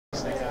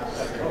Okay,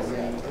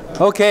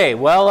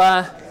 well,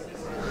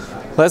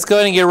 let's go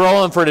ahead and get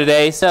rolling for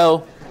today.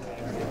 So,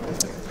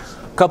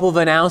 a couple of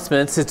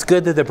announcements. It's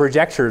good that the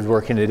projector is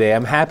working today.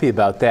 I'm happy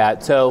about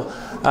that. So,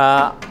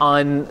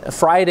 on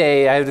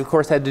Friday, I of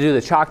course had to do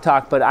the Chalk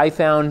Talk, but I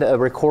found a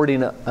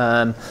recording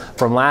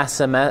from last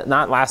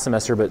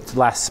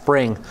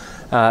spring,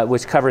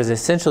 which covers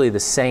essentially the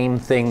same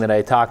thing that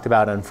I talked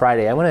about on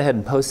Friday. I went ahead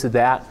and posted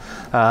that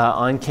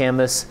on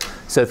Canvas.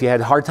 So if you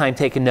had a hard time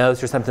taking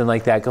notes or something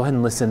like that, go ahead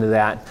and listen to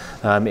that.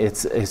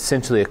 It's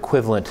essentially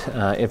equivalent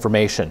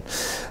information.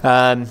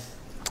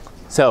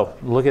 So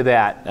look at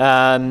that.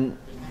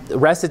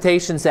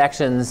 Recitation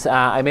sections.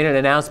 I made an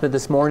announcement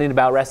this morning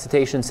about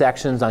recitation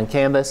sections on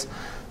Canvas.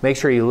 Make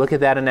sure you look at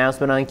that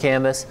announcement on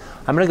Canvas.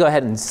 I'm going to go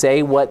ahead and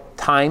say what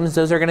times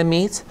those are going to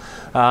meet.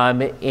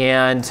 But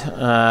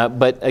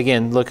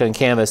again, look on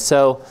Canvas.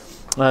 So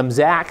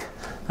Zach,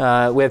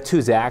 we have two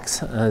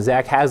Zachs.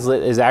 Zach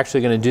Hazlitt is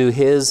actually going to do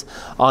his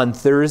on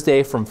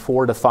Thursday from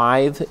 4 to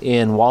 5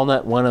 in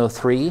Walnut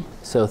 103.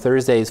 So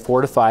Thursday is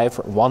 4 to 5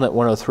 for Walnut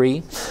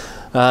 103.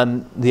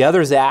 The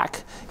other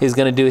Zach is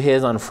going to do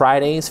his on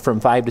Fridays from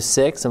 5 to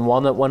 6 in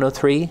Walnut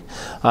 103.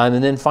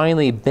 And then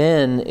finally,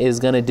 Ben is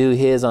going to do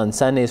his on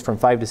Sundays from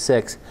 5 to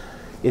 6.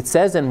 It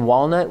says in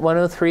Walnut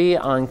 103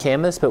 on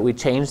Canvas, but we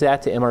changed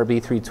that to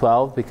MRB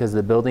 312 because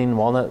the building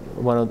Walnut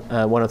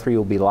 103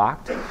 will be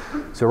locked.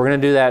 So we're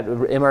going to do that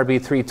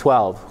MRB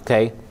 312,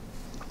 okay?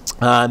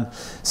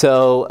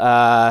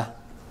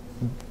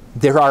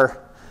 There are,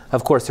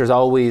 of course, there's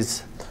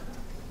always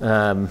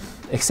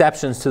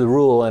exceptions to the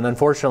rule, and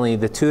unfortunately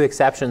the two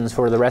exceptions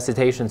for the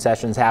recitation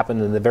sessions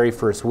happened in the very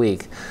first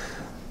week.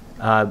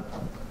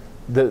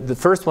 The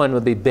first one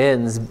would be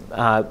Ben's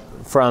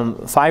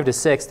from 5 to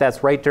 6.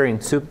 That's right during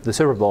the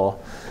Super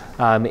Bowl,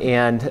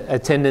 and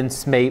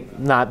attendance may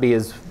not be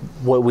as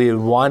what we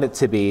would want it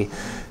to be.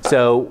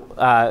 So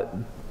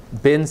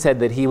Ben said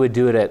that he would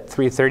do it at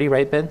 3:30,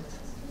 right, Ben?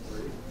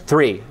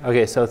 3.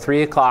 Okay, so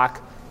 3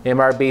 o'clock,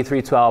 MRB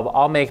 312.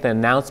 I'll make an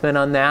announcement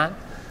on that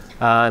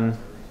on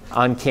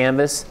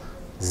Canvas.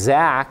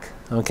 Zach,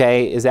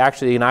 okay, is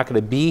actually not going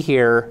to be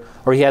here,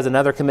 or he has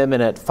another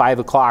commitment at 5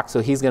 o'clock, so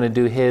he's going to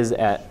do his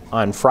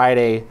on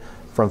Friday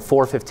from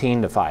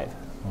 4:15 to 5.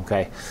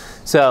 Okay,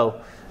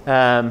 so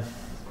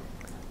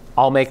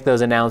I'll make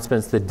those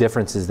announcements, the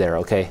differences there,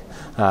 okay,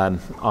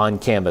 on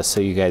Canvas, so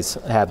you guys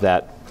have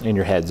that in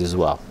your heads as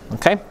well.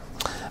 Okay.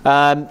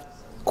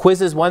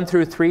 Quizzes 1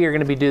 through 3 are going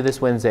to be due this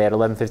Wednesday at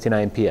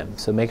 11:59 p.m.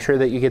 So make sure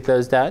that you get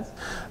those done.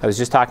 I was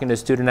just talking to a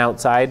student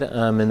outside,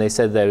 and they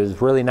said that it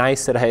was really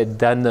nice that I had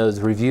done those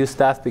review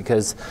stuff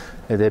because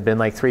it had been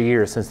like 3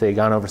 years since they had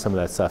gone over some of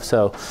that stuff.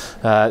 So,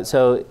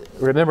 so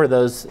remember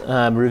those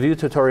review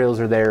tutorials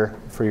are there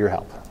for your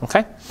help.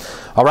 Okay.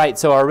 All right.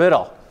 So our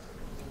riddle: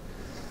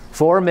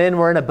 4 men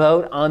were in a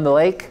boat on the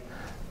lake.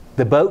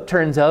 The boat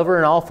turns over,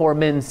 and all 4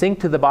 men sink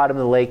to the bottom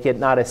of the lake. Yet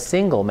not a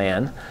single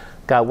man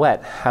got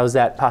wet. How is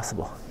that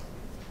possible?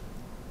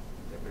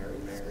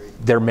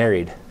 They're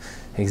married.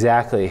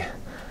 Exactly.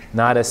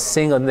 Not a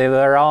single.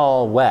 They're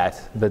all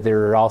wet, but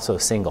they're also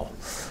single,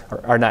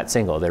 or not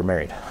single. They're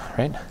married,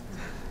 right?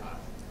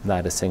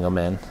 Not a single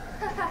man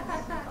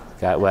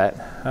got wet.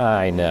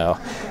 I know.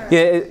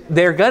 Yeah,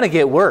 they're gonna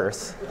get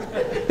worse.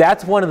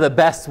 That's one of the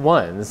best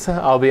ones.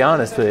 I'll be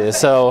honest with you.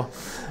 So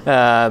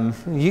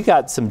you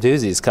got some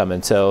doozies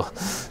coming. So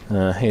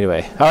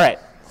anyway, all right.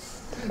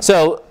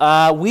 So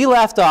we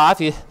left off,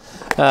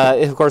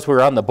 of course we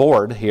were on the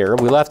board here,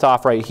 we left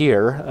off right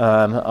here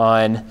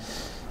on,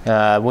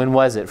 when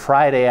was it,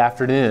 Friday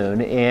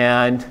afternoon,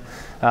 and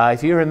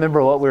if you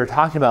remember what we were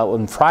talking about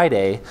on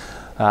Friday,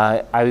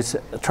 I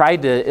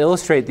tried to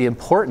illustrate the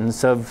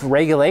importance of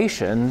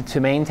regulation to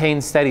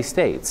maintain steady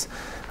states.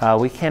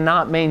 We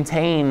cannot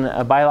maintain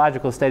a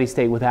biological steady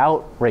state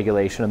without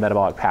regulation of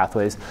metabolic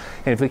pathways.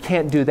 And if we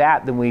can't do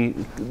that, then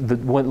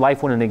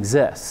life wouldn't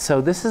exist.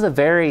 So this is a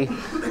very,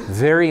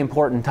 very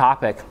important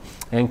topic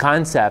and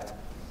concept.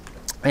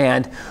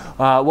 And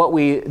what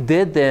we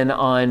did then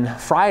on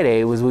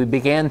Friday was we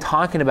began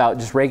talking about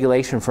just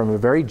regulation from a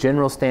very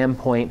general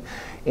standpoint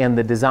and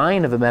the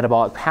design of a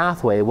metabolic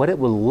pathway, what it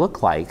will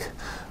look like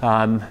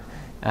from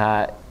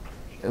a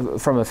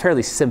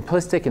fairly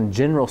simplistic and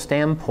general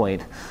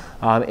standpoint.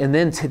 And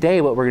then today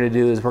what we're going to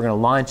do is we're going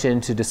to launch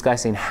into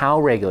discussing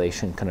how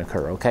regulation can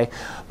occur, okay?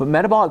 But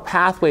metabolic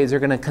pathways are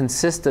going to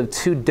consist of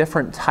 2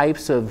 different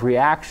types of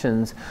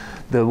reactions.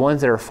 The ones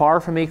that are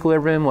far from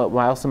equilibrium, what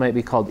also might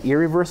be called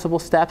irreversible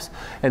steps,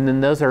 and then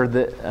those are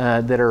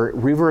that are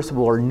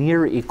reversible or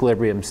near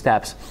equilibrium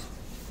steps.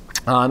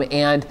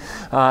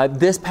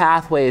 This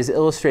pathway is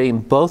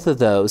illustrating both of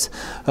those.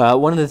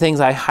 One of the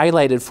things I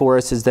highlighted for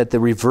us is that the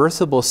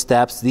reversible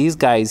steps, these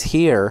guys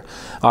here,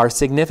 are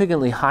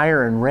significantly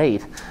higher in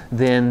rate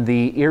than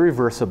the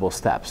irreversible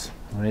steps.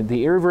 Right?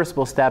 The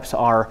irreversible steps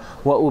are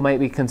what we might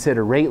be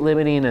considered rate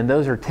limiting, and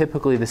those are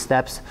typically the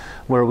steps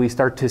where we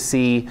start to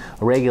see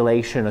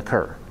regulation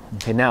occur.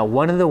 Okay, now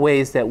one of the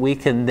ways that we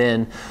can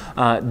then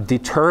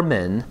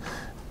determine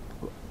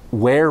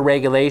where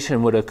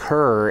regulation would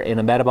occur in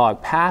a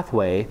metabolic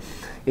pathway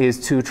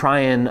is to try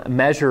and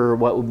measure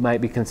what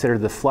might be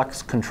considered the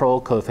flux control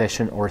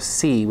coefficient, or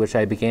C, which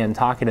I began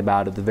talking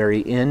about at the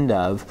very end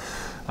of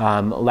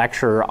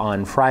lecture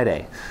on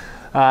Friday.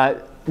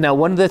 Now,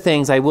 one of the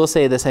things I will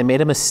say this, I made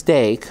a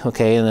mistake,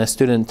 okay, and a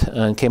student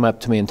came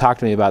up to me and talked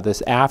to me about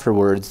this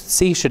afterwards.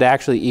 C should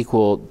actually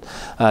equal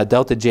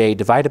delta J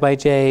divided by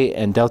J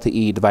and delta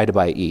E divided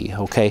by E,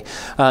 okay?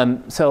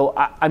 So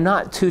I'm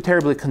not too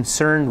terribly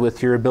concerned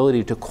with your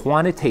ability to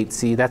quantitate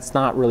C. That's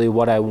not really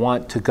what I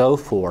want to go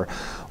for.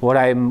 What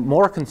I'm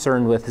more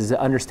concerned with is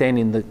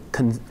understanding the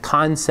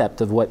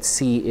concept of what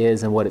C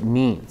is and what it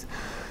means.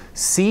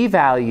 C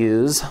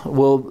values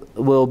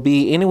will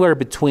be anywhere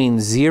between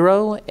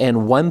 0 and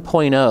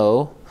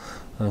 1.0,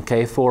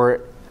 okay,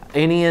 for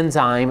any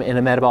enzyme in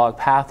a metabolic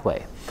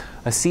pathway.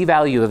 A C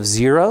value of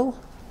 0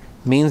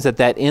 means that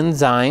that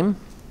enzyme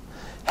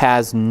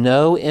has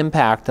no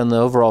impact on the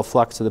overall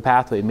flux of the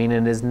pathway,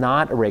 meaning it is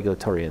not a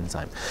regulatory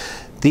enzyme.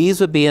 These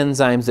would be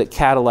enzymes that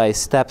catalyze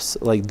steps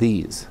like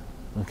these.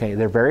 Okay,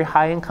 they're very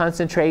high in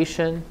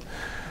concentration.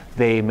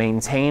 They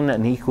maintain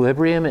an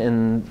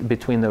equilibrium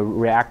between the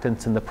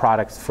reactants and the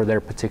products for their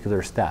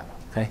particular step.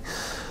 Okay?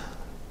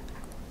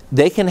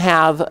 They can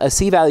have a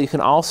C value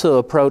can also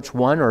approach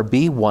 1 or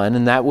be 1,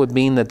 and that would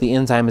mean that the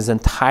enzyme is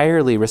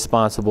entirely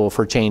responsible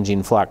for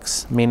changing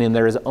flux, meaning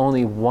there is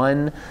only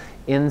one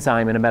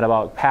enzyme in a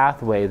metabolic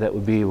pathway that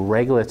would be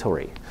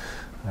regulatory,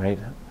 right?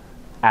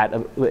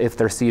 If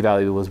their C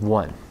value was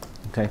 1.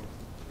 Okay?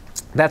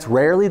 That's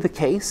rarely the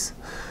case.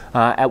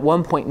 At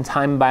one point in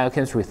time in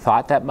biochemistry, we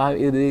thought that might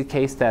be the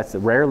case. That's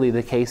rarely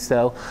the case,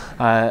 though,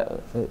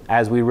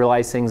 as we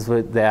realize things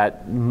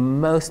that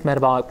most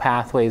metabolic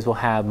pathways will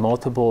have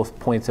multiple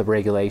points of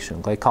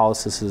regulation.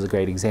 Glycolysis is a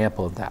great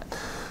example of that.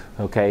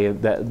 Okay,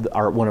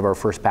 one of our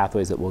first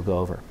pathways that we'll go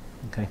over.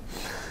 Okay,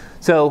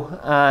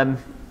 so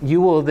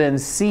you will then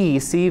see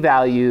C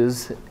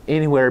values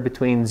anywhere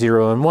between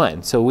 0 and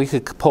 1. So we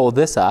could pull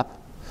this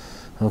up,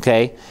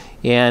 okay,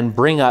 and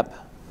bring up,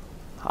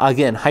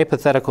 again,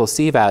 hypothetical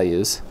C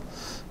values,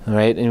 all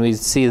right, and we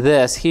see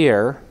this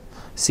here,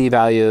 C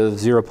value of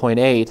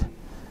 0.8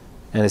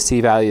 and a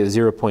C value of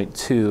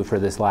 0.2 for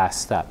this last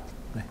step.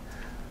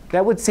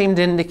 That would seem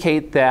to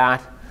indicate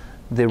that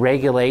the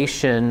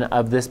regulation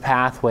of this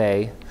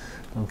pathway,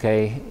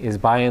 okay, is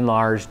by and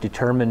large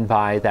determined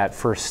by that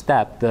first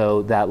step,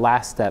 though that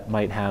last step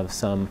might have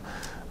some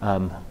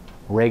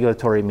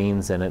regulatory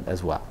means in it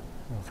as well.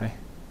 Okay.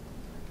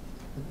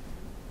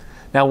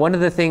 Now, one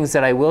of the things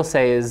that I will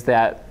say is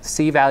that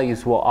C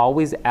values will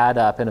always add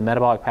up, in a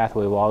metabolic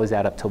pathway will always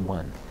add up to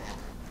 1.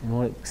 You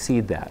won't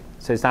exceed that.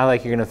 So it's not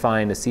like you're going to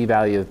find a C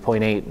value of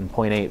 0.8 and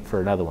 0.8 for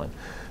another one.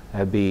 That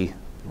would be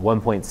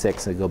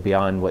 1.6 and go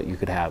beyond what you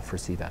could have for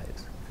C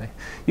values. Okay?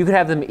 You could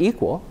have them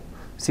equal,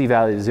 C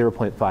values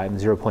 0.5 and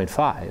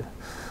 0.5,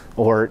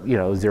 or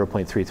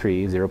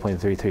 0.33,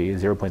 0.33,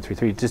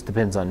 0.33. It just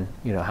depends on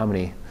how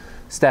many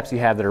steps you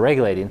have that are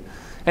regulating.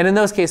 And in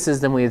those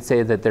cases, then we would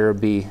say that there would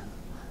be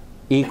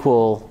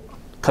equal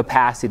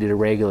capacity to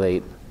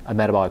regulate a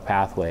metabolic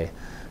pathway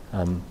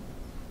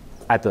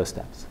at those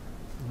steps.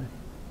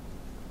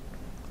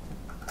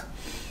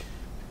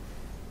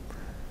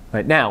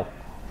 Right, now,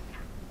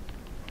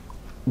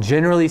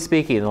 generally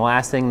speaking, the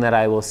last thing that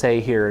I will say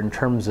here in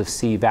terms of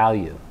C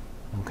value,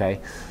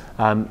 okay,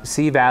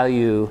 C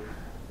value,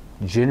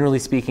 generally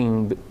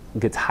speaking,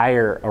 gets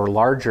higher or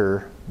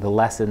larger the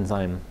less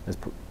enzyme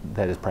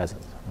that is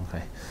present,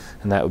 okay,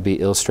 and that would be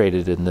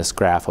illustrated in this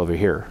graph over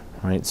here.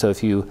 Right? So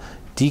if you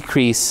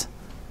decrease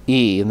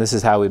E, and this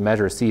is how we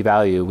measure C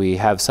value, we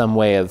have some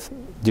way of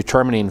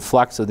determining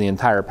flux of the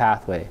entire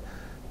pathway,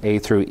 A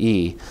through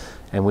E,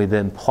 and we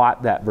then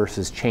plot that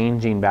versus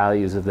changing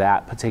values of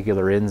that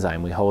particular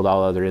enzyme. We hold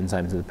all other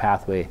enzymes in the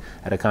pathway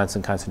at a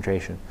constant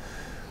concentration,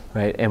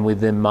 right? And we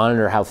then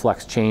monitor how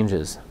flux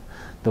changes.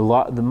 The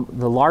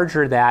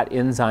larger that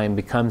enzyme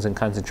becomes in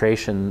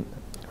concentration,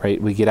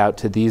 right, we get out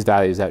to these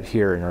values out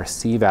here, and our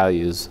C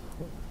values,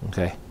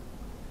 okay,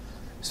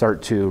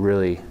 start to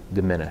really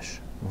diminish.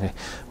 Okay?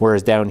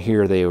 Whereas down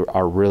here they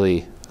are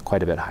really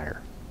quite a bit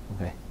higher.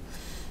 Okay?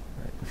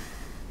 Right.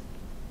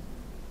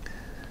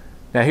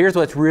 Now here's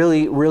what's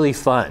really, really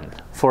fun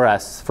for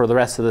us for the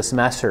rest of the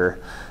semester.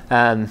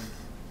 We're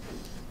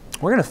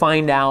going to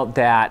find out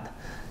that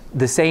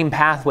the same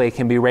pathway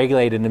can be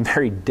regulated in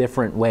very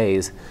different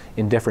ways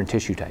in different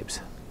tissue types.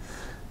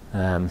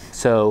 And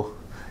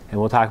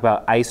we'll talk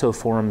about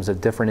isoforms of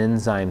different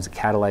enzymes that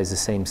catalyze the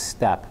same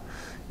step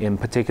in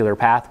particular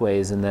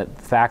pathways, and the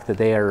fact that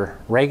they are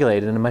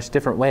regulated in much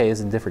different ways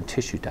in different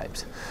tissue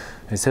types.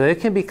 And so it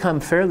can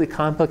become fairly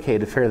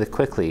complicated fairly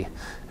quickly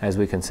as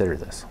we consider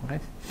this. Okay?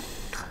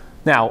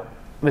 Now,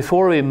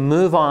 before we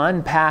move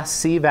on past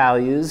C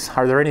values,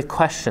 are there any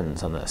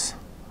questions on this?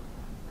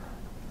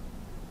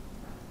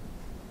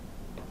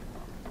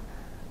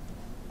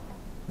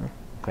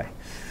 Okay.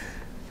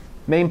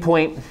 Main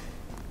point,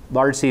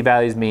 large C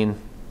values mean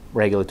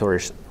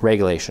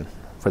regulation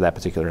for that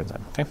particular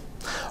enzyme. Okay?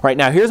 All right,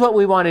 now here's what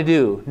we want to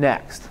do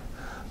next.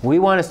 We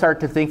want to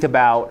start to think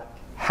about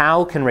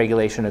how can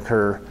regulation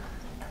occur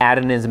at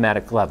an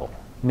enzymatic level.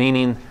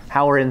 meaning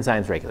how are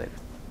enzymes regulated?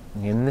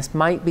 And this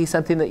might be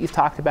something that you've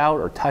talked about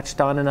or touched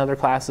on in other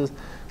classes.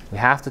 We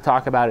have to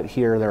talk about it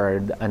here. There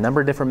are a number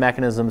of different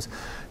mechanisms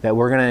that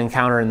we're going to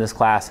encounter in this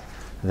class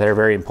that are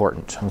very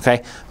important.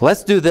 Okay,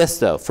 let's do this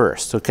though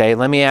first. Okay,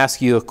 let me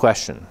ask you a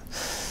question.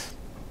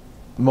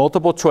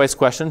 Multiple choice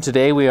question.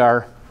 Today we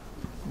are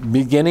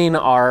beginning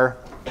our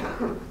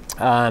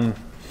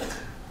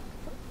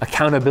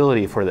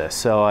accountability for this.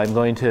 So I'm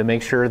going to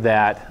make sure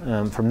that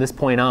from this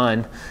point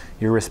on,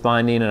 you're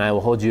responding, and I will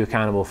hold you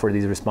accountable for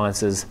these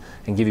responses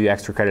and give you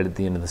extra credit at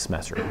the end of the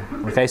semester.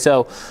 Okay,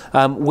 so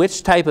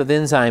which type of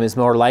enzyme is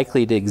more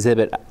likely to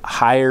exhibit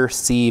higher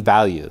C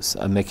values?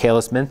 A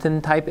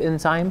Michaelis-Menten type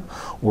enzyme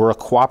or a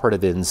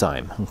cooperative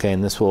enzyme? Okay,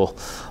 and this will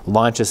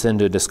launch us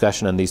into a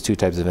discussion on these two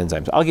types of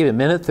enzymes. I'll give you a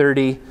minute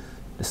 30,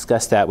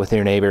 discuss that with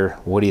your neighbor.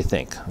 What do you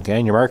think? Okay,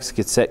 and your marks,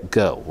 get set,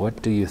 go.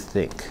 What do you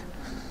think?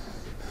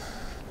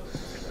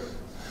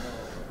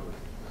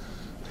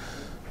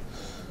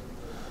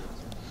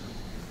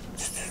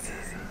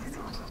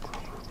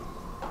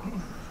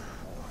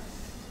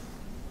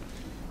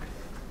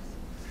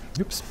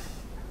 Oops.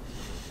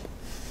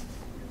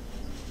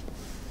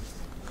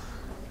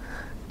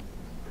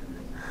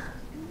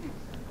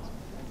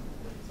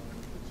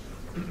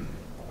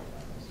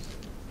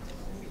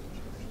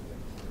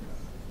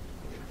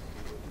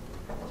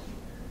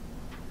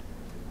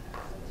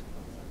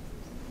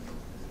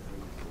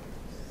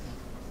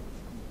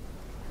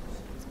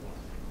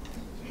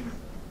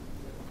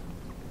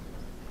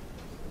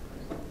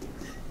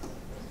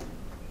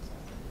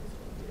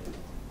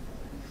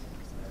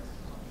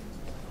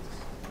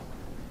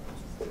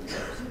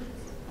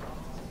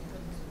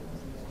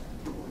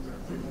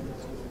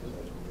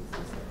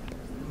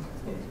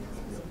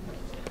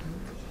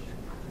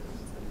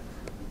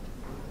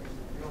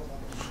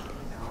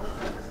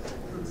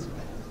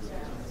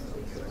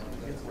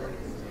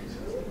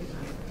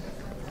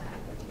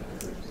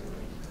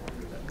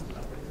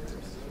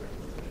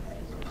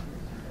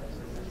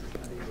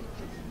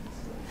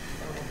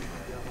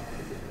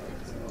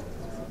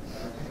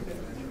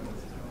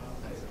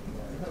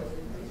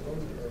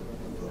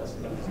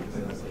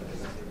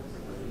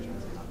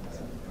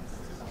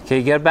 Okay,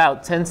 you get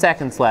about 10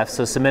 seconds left,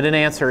 so submit an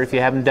answer if you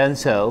haven't done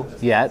so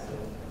yet.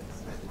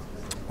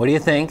 What do you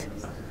think?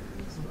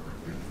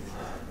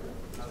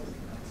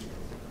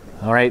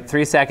 All right,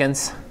 3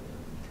 seconds.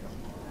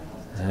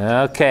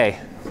 Okay.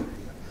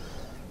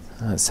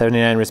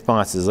 79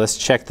 responses. Let's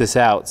check this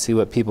out, see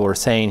what people are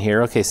saying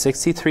here. Okay,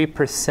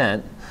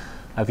 63%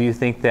 of you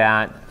think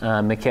that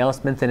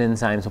Michaelis-Menten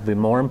enzymes will be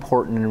more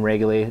important in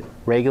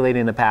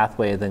regulating the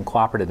pathway than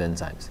cooperative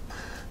enzymes.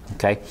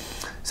 Okay,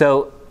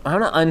 so I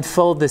want to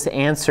unfold this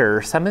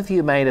answer. Some of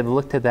you might have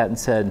looked at that and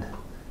said,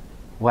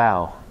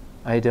 wow,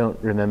 I don't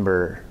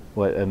remember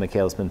what a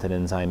Michaelis-Menten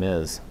enzyme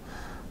is.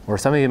 Or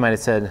some of you might have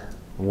said,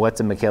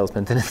 what's a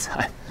Michaelis-Menten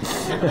enzyme?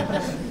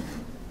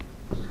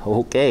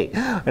 Okay,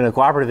 and a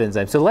cooperative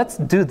enzyme. So let's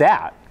do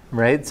that,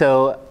 right?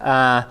 So,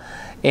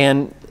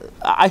 and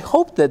I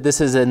hope that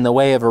this is in the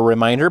way of a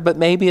reminder, but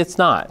maybe it's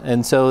not.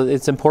 And so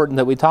it's important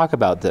that we talk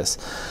about this.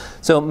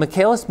 So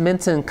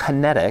Michaelis-Menten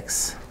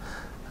kinetics,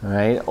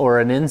 right,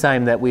 or an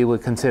enzyme that we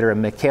would consider a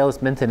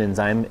Michaelis-Menten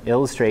enzyme,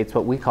 illustrates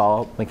what we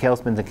call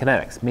Michaelis-Menten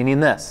kinetics,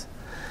 meaning this.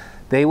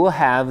 They will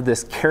have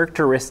this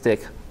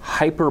characteristic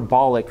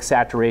hyperbolic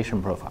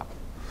saturation profile.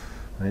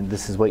 And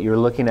this is what you're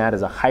looking at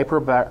as a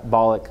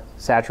hyperbolic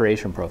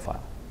saturation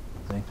profile.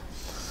 Okay?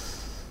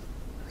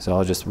 So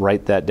I'll just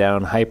write that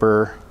down,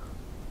 hyperbolic.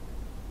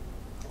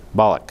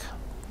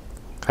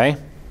 Okay?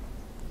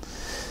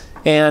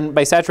 And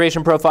by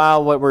saturation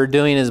profile, what we're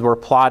doing is we're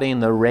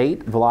plotting the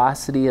rate,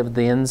 velocity of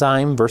the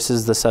enzyme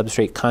versus the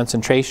substrate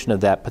concentration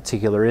of that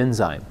particular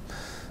enzyme.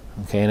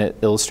 Okay, and it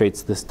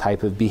illustrates this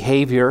type of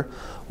behavior.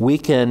 We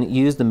can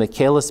use the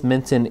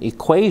Michaelis-Menten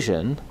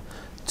equation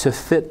to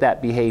fit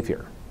that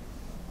behavior.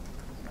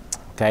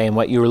 Okay, and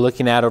what you were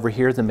looking at over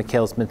here is the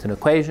Michaelis-Menten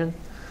equation.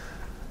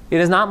 It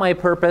is not my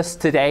purpose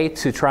today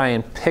to try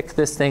and pick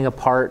this thing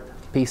apart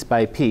piece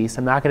by piece.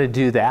 I'm not going to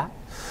do that.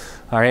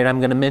 All right, I'm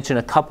going to mention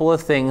a couple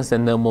of things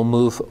and then we'll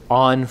move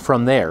on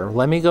from there.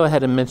 Let me go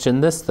ahead and mention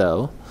this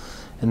though,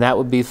 and that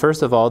would be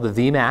first of all the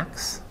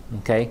Vmax.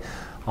 Okay,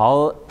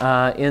 all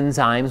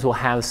enzymes will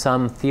have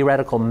some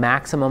theoretical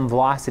maximum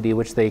velocity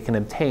which they can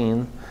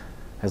obtain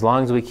as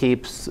long as we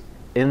keep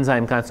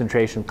enzyme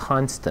concentration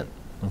constant.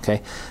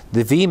 Okay,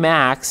 the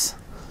Vmax,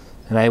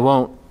 and I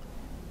won't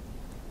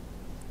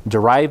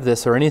derive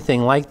this or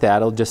anything like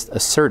that, I'll just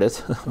assert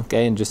it,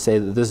 okay, and just say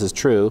that this is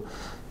true.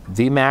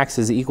 Vmax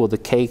is equal to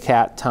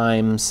kcat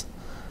times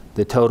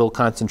the total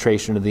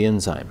concentration of the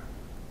enzyme.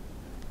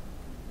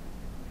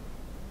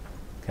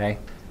 Okay?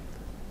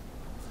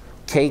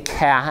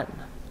 Kcat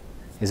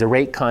is a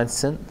rate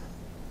constant.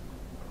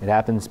 It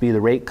happens to be the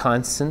rate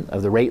constant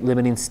of the rate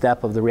limiting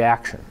step of the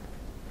reaction.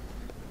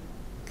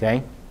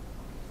 Okay?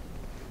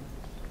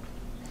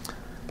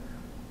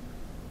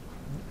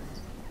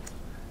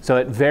 So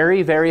at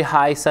very, very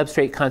high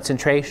substrate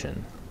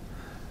concentration,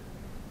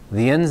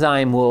 the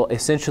enzyme will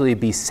essentially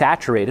be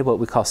saturated, what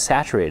we call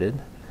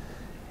saturated,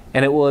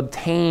 and it will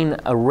obtain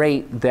a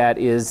rate that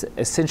is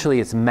essentially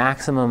its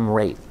maximum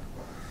rate.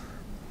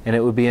 And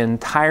it would be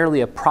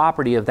entirely a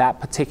property of that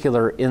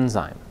particular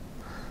enzyme.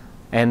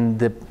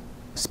 And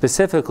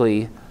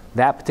specifically,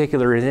 that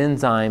particular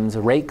enzyme's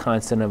rate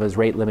constant of its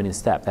rate limiting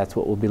step. That's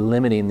what will be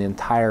limiting the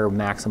entire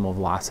maximum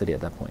velocity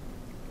at that point.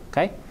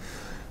 Okay?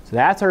 So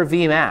that's our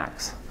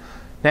Vmax.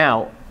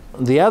 Now,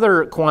 the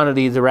other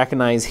quantity to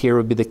recognize here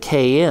would be the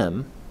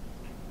Km.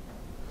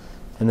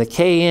 And the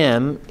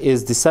Km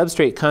is the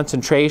substrate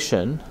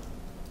concentration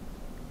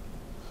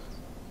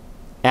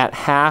at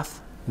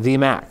half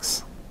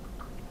Vmax.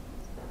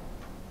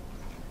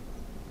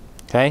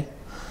 Okay?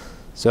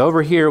 So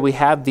over here we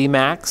have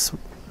Vmax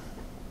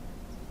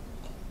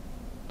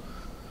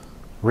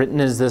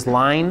written as this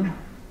line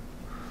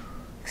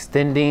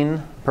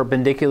extending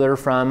perpendicular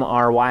from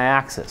our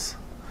y-axis.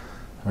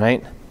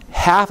 Right?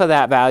 Half of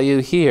that value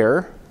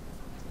here,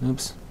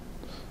 oops,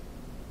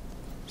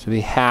 should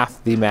be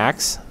half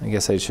Vmax. I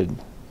guess I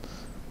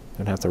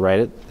don't have to write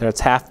it.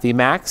 That's half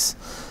Vmax.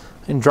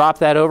 And drop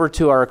that over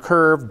to our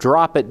curve,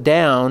 drop it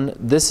down.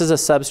 This is a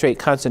substrate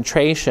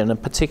concentration, a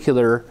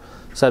particular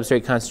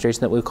substrate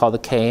concentration that we call the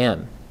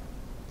Km.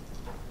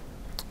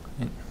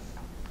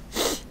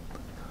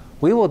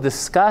 We will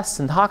discuss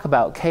and talk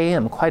about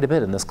Km quite a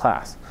bit in this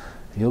class.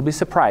 You'll be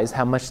surprised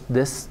how much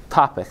this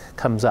topic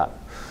comes up.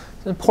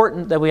 It's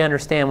important that we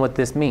understand what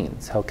this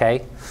means,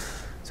 okay?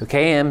 So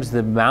Km is the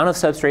amount of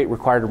substrate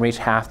required to reach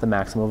half the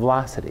maximum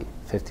velocity,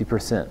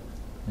 50%.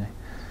 Okay?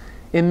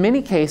 In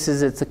many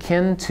cases, it's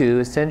akin to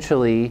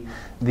essentially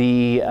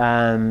the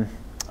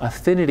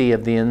affinity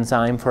of the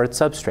enzyme for its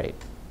substrate,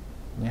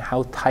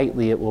 how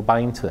tightly it will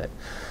bind to it.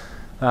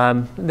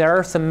 There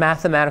are some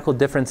mathematical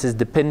differences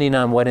depending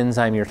on what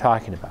enzyme you're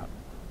talking about.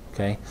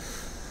 Okay?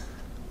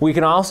 We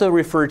can also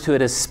refer to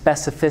it as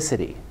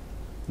specificity.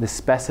 The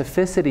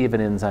specificity of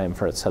an enzyme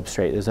for its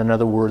substrate is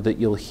another word that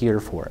you'll hear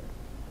for it.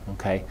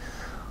 Okay?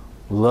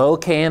 Low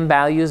Km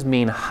values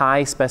mean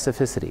high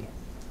specificity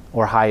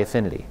or high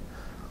affinity.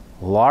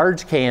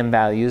 Large Km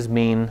values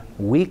mean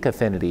weak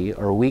affinity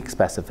or weak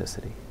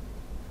specificity.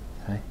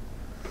 Okay?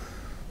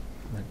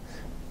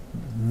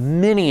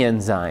 Many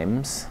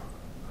enzymes,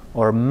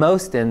 or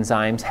most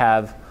enzymes,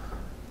 have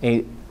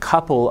a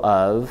couple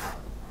of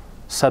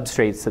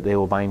substrates that they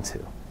will bind to.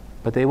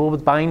 But they will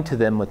bind to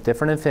them with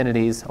different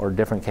affinities or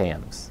different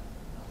Kms.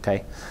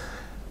 Okay?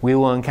 We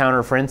will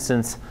encounter, for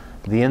instance,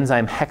 the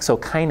enzyme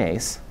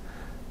hexokinase.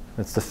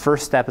 That's the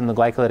first step in the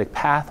glycolytic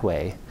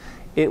pathway.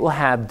 It will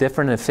have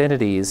different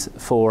affinities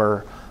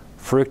for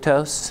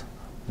fructose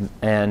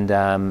and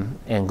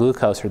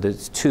glucose, or the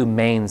two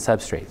main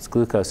substrates.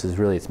 Glucose is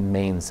really its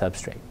main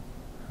substrate.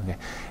 Okay?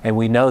 And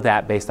we know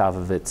that based off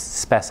of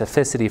its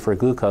specificity for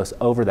glucose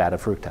over that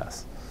of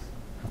fructose.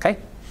 Okay?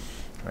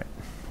 All right.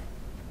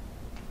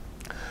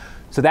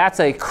 So that's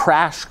a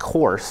crash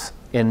course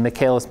in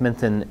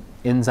Michaelis-Menten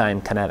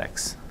enzyme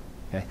kinetics.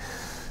 Okay?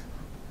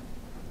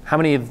 How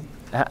many of,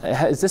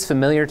 is this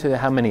familiar to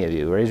how many of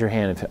you? Raise your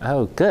hand. If,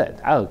 oh, good.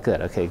 Oh,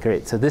 good. Okay,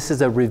 great. So this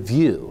is a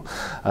review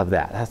of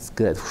that. That's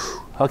good.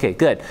 Okay,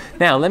 good.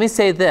 Now, let me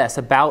say this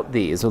about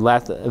these.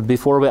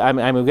 Before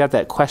we've got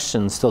that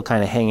question still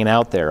kind of hanging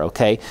out there,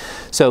 okay?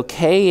 So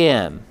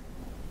Km,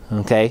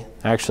 okay?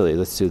 Actually,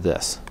 let's do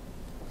this.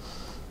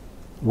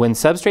 When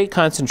substrate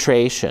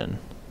concentration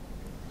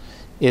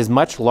is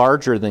much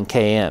larger than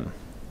Km,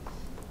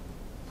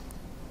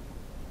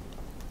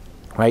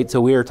 right?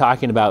 So we are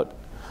talking about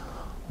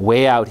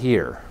way out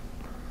here,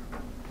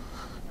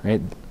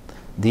 right?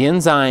 The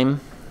enzyme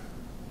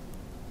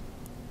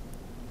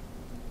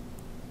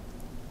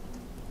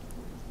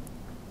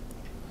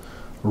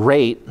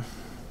rate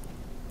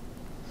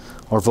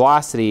or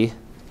velocity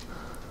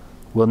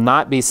will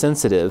not be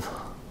sensitive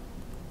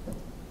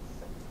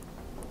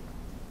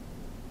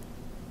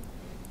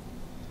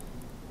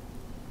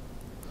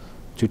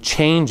to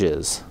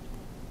changes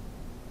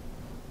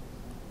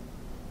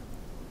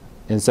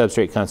in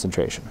substrate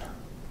concentration.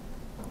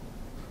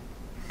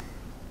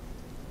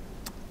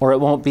 Or it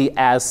won't be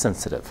as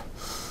sensitive.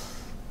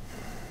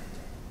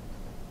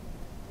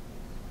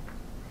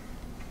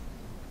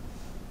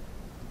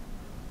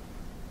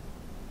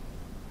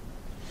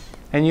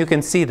 And you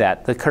can see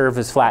that the curve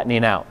is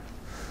flattening out.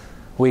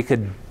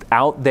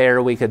 Out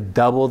there we could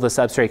double the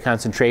substrate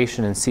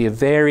concentration and see a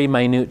very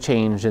minute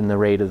change in the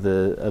rate of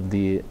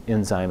the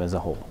enzyme as a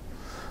whole.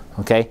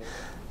 Okay?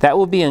 That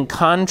will be in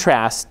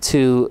contrast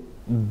to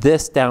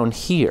this down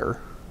here,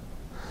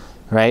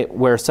 right,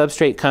 where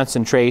substrate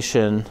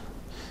concentration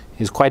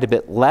is quite a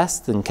bit less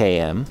than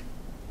Km.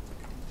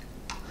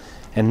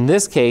 In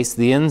this case,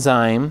 the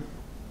enzyme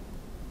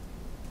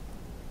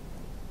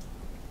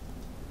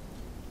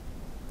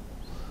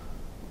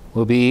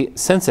will be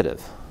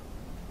sensitive.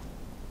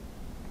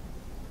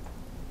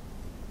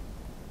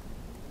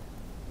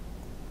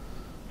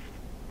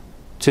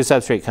 To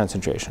substrate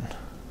concentration.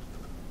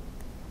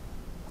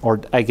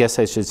 Or I guess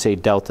I should say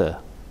delta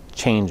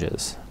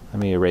changes. Let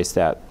me erase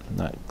that,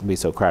 not be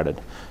so crowded.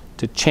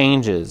 To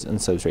changes in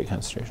substrate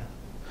concentration.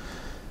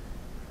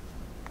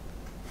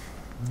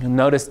 You'll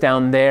notice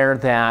down there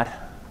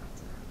that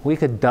We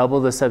could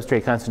double the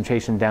substrate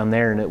concentration down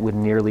there and it would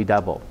nearly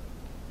double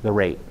the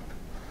rate.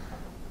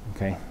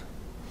 Okay?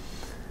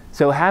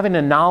 So having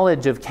a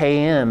knowledge of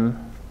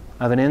Km,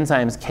 of an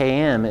enzyme's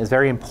Km, is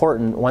very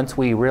important once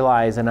we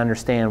realize and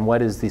understand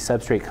what is the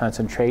substrate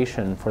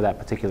concentration for that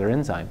particular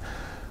enzyme.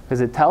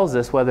 Because it tells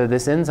us whether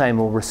this enzyme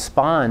will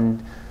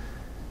respond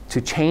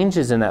to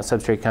changes in that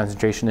substrate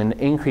concentration and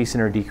increase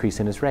in or decrease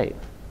in its rate.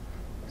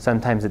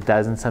 Sometimes it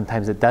does and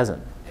sometimes it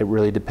doesn't. It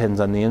really depends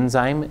on the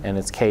enzyme and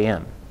its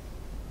Km.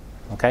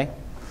 Okay?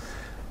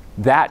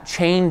 That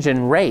change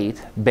in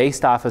rate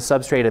based off of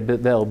substrate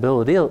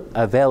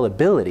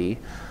availability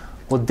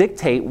will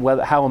dictate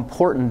how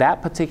important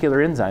that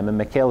particular enzyme, a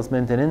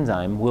Michaelis-Menten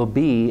enzyme, will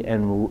be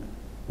in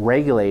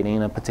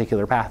regulating a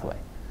particular pathway.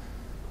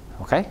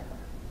 Okay?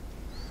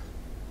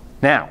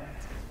 Now,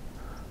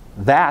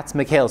 that's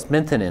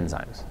Michaelis-Menten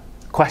enzymes.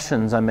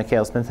 Questions on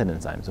Michaelis-Menten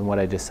enzymes and what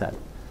I just said?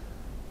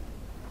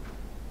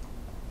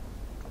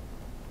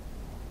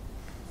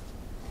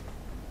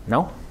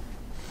 No?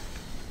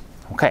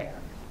 Okay.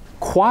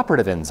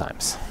 Cooperative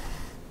enzymes.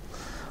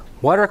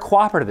 What are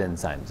cooperative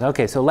enzymes?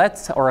 Okay, so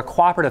or a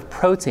cooperative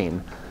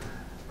protein.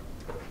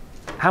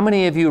 How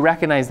many of you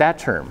recognize that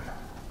term?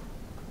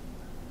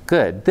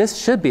 Good. This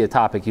should be a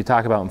topic you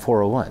talk about in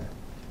 401.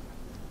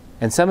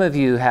 And some of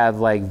you have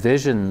like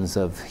visions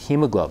of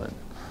hemoglobin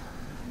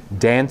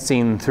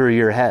dancing through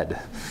your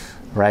head,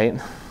 right?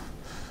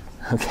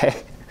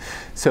 Okay.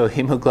 So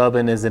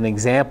hemoglobin is an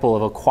example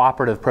of a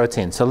cooperative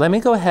protein. So let me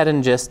go ahead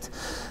and just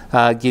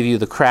give you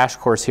the crash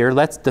course here.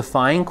 Let's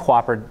define a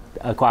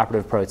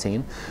cooperative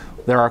protein.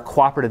 There are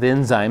cooperative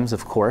enzymes,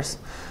 of course.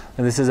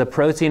 And this is a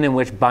protein in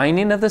which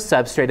binding of the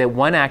substrate at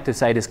one active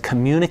site is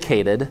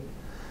communicated,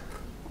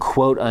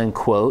 quote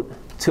unquote,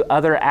 to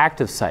other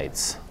active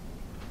sites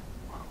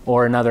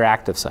or another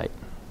active site.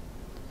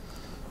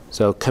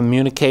 So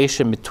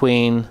communication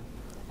between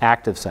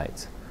active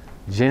sites.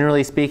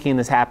 Generally speaking,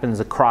 this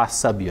happens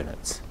across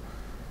subunits.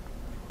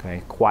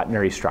 Okay,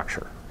 quaternary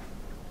structure.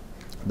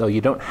 Though you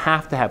don't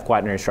have to have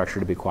quaternary structure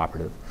to be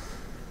cooperative.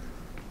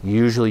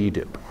 Usually you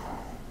do.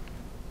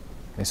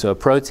 Okay, so a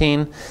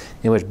protein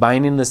in which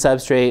binding the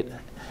substrate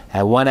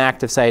at one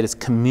active site is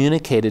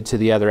communicated to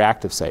the other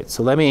active site.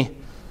 So let me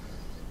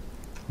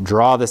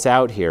draw this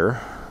out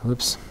here.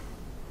 Oops.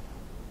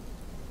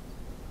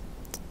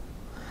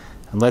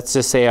 And let's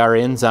just say our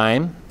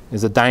enzyme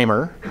is a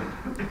dimer,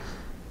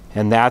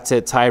 and that's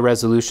its high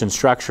resolution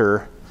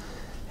structure,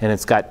 and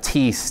it's got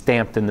T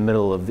stamped in the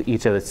middle of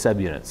each of its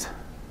subunits.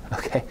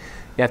 Okay?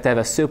 You have to have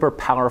a super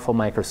powerful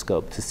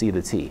microscope to see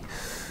the T.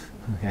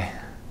 Okay?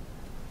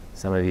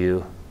 Some of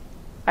you,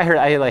 I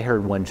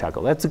heard one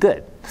chuckle. That's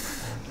good.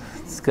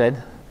 It's good.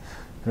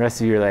 The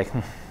rest of you are like,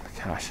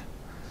 gosh,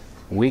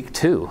 week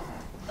 2.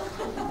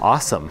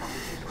 Awesome.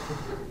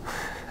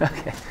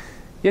 Okay.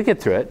 You'll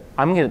get through it.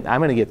 I'm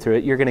gonna get through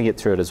it. You're gonna get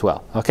through it as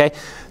well. Okay?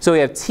 So we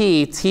have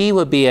T. T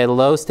would be a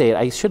low state.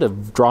 I should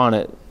have drawn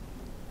it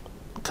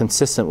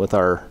consistent with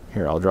our,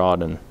 here, I'll draw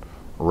it in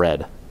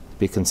red.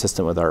 Be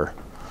consistent with our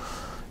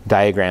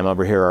diagram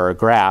over here, or a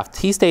graph.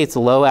 T state's a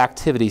low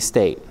activity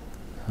state,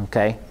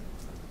 okay,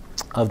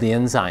 of the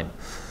enzyme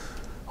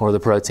or the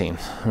protein,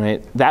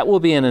 right? That will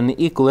be in an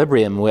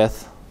equilibrium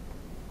with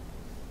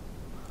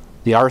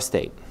the R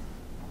state.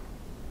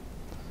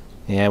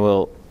 And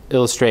we'll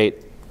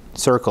illustrate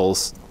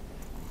circles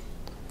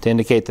to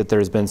indicate that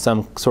there's been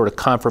some sort of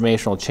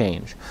conformational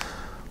change.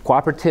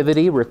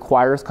 Cooperativity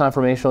requires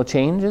conformational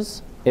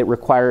changes. It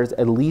requires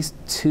at least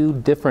 2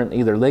 different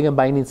either ligand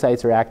binding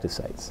sites or active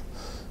sites.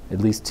 At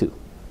least 2.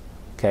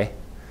 Okay?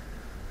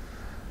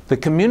 The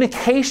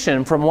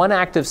communication from one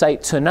active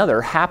site to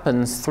another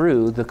happens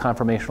through the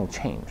conformational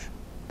change.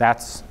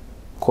 That's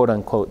quote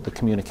unquote the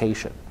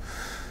communication.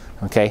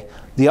 Okay?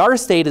 The R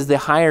state is the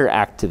higher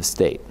active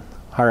state,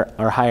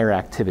 or higher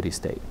activity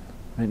state.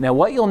 Now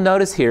what you'll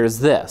notice here is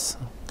this.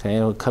 Okay,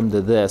 I'll come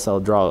to this. I'll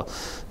draw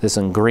this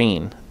in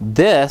green.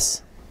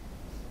 This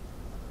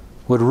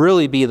would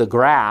really be the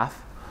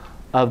graph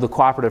of the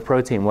cooperative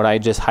protein, what I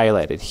just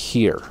highlighted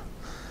here.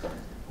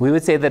 We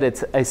would say that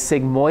it's a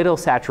sigmoidal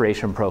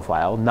saturation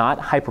profile, not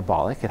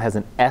hyperbolic. It has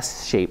an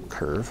S-shaped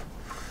curve.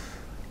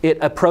 It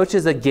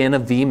approaches again a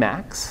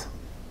Vmax.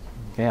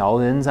 Okay, all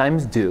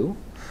enzymes do.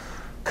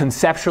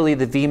 Conceptually,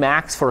 the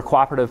Vmax for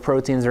cooperative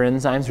proteins or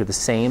enzymes are the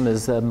same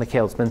as the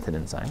Michaelis-Menten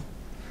enzyme.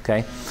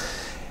 Okay?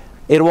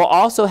 It will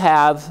also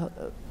have,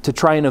 to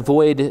try and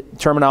avoid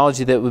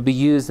terminology that would be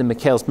used in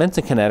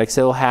Michaelis-Menten kinetics,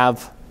 it will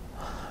have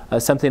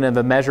something of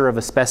a measure of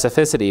a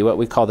specificity, what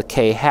we call the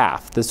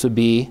K-half. This would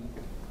be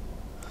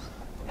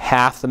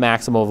half the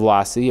maximal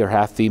velocity, or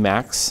half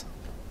Vmax.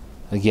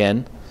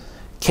 Again,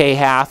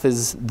 K-half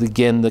is,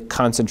 again, the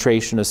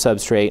concentration of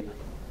substrate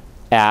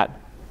at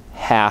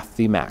half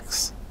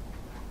Vmax.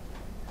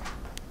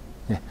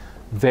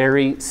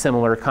 Very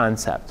similar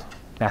concept.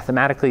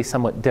 Mathematically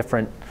somewhat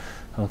different,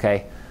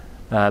 okay,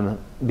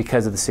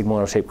 because of the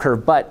sigmoidal shaped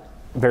curve, but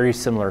very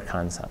similar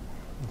concept.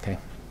 Okay.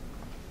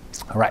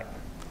 All right.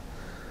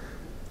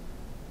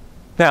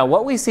 Now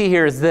what we see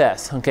here is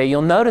this. Okay,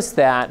 you'll notice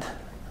that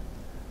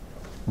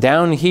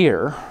down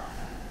here,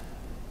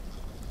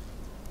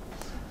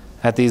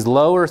 at these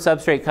lower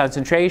substrate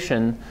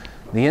concentration,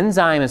 the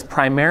enzyme is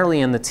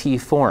primarily in the T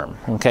form,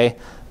 okay?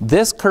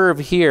 This curve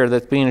here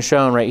that's being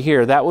shown right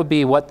here, that would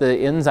be what the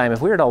enzyme,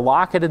 if we were to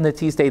lock it in the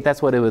T state,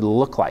 that's what it would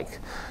look like.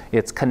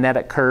 Its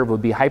kinetic curve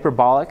would be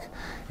hyperbolic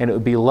and it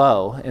would be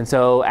low. And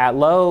so at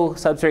low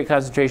substrate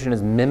concentration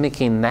is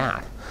mimicking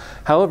that.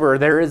 However,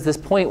 there is this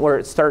point where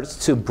it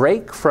starts to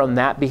break from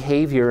that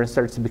behavior and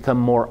starts to become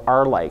more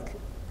R-like.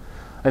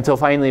 Until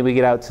finally we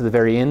get out to the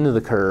very end of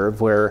the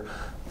curve where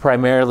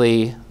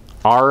primarily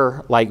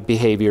R-like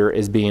behavior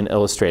is being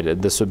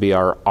illustrated. This would be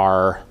our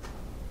R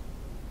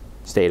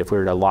state if we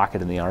were to lock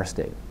it in the R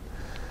state.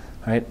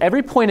 All right?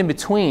 Every point in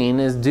between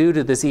is due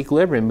to this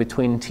equilibrium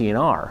between T and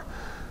R.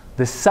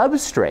 The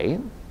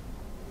substrate,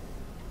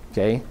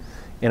 okay,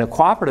 in a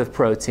cooperative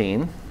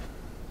protein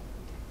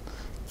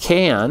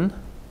can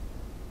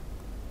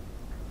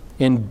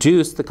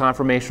induce the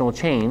conformational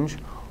change,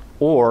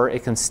 or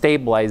it can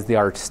stabilize the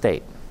R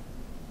state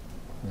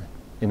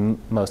in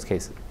most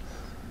cases.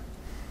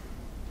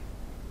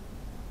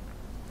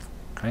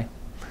 Okay?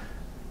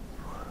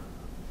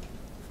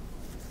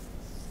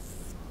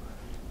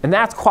 And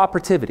that's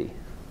cooperativity.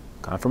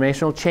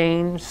 Conformational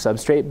change,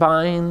 substrate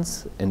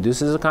binds,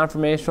 induces a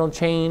conformational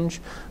change.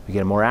 We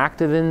get a more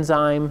active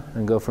enzyme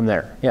and go from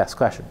there. Yes,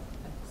 question?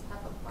 I just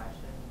have a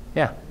question.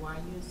 Yeah. Why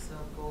you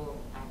circle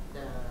at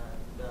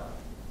the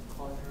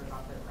corner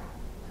of the graph?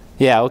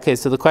 Yeah, okay,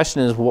 so the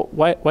question is,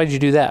 why did you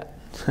do that?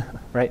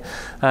 Right?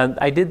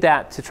 I did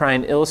that to try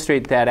and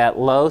illustrate that at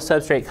low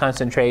substrate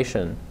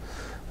concentration,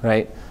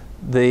 right,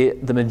 the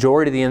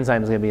majority of the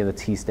enzyme is going to be in the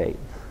T state.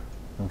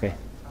 Okay?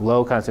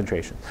 Low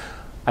concentration.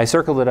 I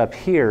circled it up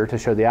here to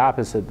show the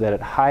opposite, that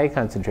at high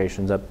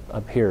concentrations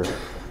up here,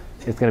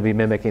 it's going to be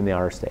mimicking the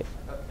R state.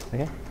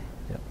 Okay?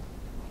 Yep.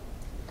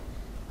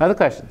 Other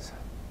questions?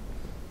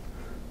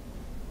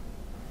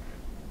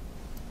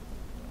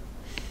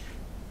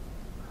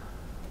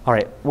 All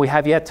right, we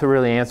have yet to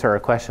really answer our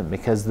question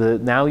because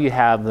now you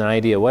have an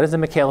idea. What is a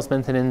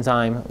Michaelis-Menten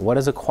enzyme? What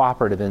is a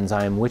cooperative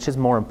enzyme? Which is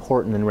more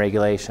important in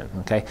regulation?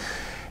 Okay?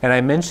 And I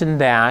mentioned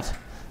that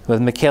with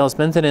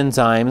Michaelis-Menten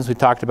enzymes, we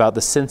talked about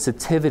the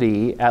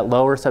sensitivity at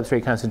lower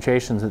substrate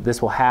concentrations that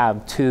this will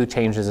have to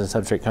changes in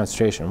substrate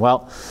concentration.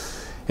 Well,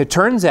 it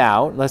turns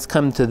out, let's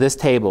come to this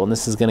table, and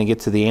this is going to get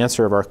to the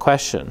answer of our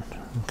question.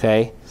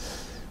 Okay?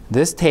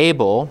 This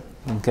table,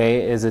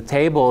 okay, is a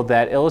table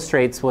that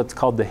illustrates what's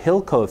called the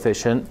Hill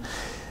coefficient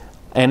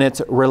and its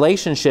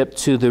relationship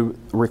to the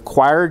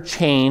required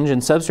change in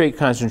substrate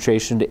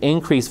concentration to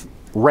increase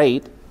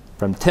rate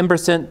from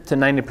 10% to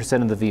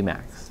 90% of the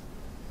Vmax.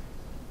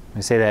 Let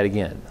me say that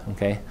again,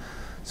 okay?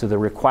 So the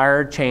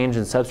required change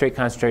in substrate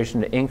concentration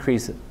to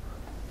increase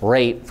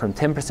rate from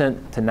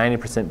 10% to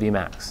 90%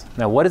 Vmax.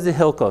 Now, what is the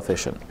Hill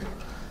coefficient?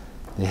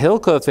 The Hill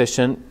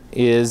coefficient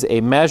is a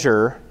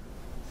measure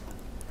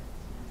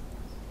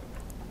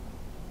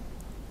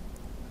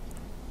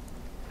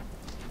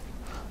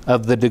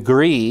of the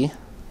degree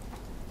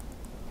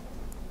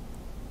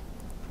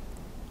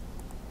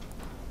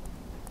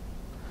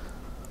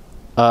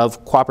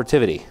of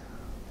cooperativity.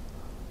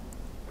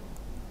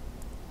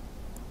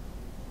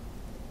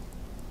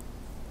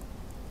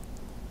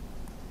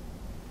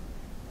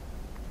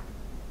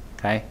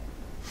 Okay?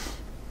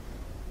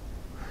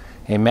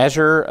 A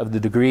measure of the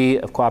degree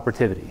of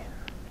cooperativity.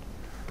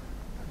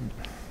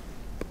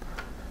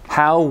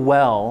 How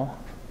well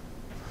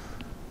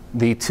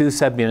the two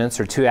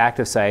subunits or two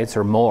active sites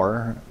or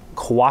more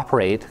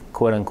cooperate,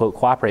 quote unquote,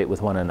 cooperate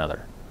with one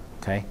another.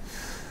 Okay?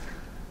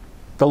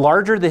 The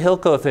larger the Hill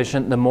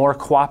coefficient, the more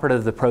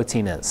cooperative the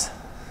protein is.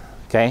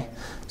 Okay?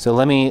 So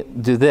let me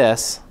do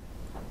this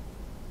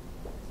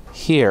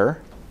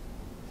here.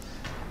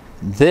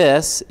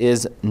 This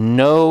is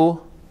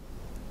no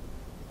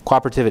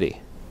cooperativity.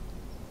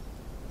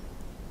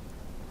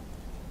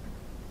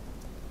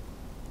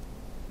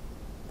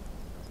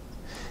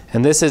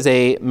 And this is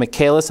a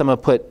Michaelis, I'm going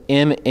to put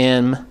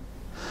MM,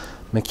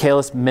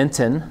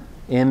 Michaelis-Menten,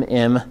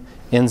 MM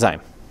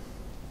enzyme.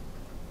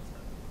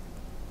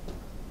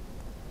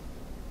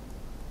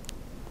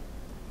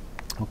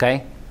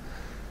 Okay?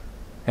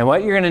 And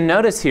what you're going to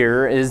notice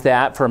here is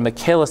that for a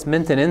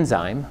Michaelis-Menten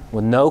enzyme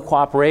with no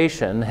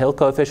cooperation, Hill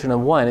coefficient of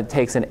 1, it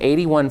takes an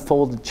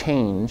 81-fold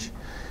change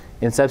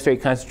in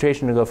substrate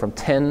concentration to go from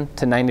 10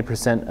 to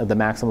 90% of the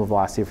maximum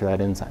velocity for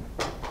that enzyme.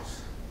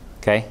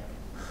 Okay?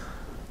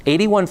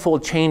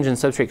 81-fold change in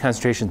substrate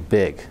concentration is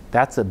big.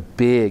 That's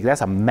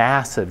a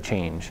massive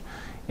change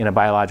in a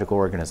biological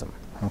organism.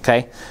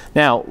 Okay?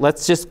 Now,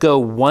 let's just go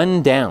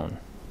one down.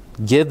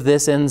 Give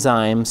this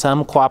enzyme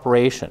some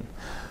cooperation.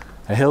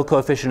 A Hill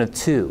coefficient of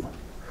 2.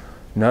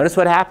 Notice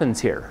what happens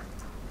here.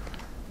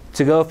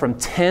 To go from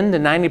 10 to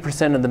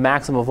 90% of the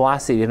maximum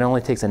velocity, it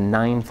only takes a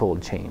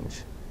 9-fold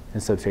change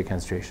in substrate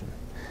concentration.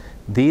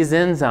 These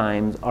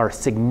enzymes are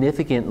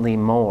significantly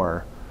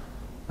more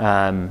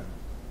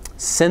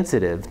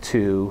sensitive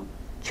to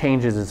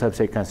changes in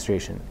substrate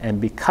concentration.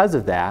 And because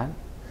of that,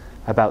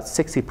 about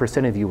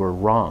 60% of you were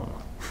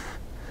wrong.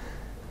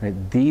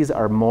 Right? These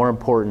are more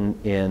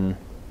important in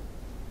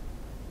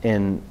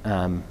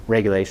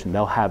regulation.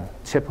 They'll have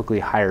typically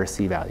higher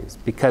C values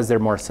because they're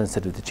more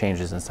sensitive to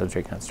changes in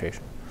substrate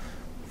concentration.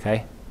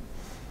 Okay?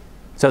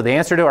 So the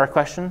answer to our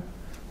question,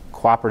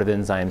 cooperative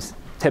enzymes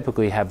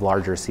typically have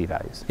larger C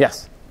values.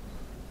 Yes?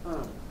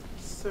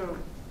 So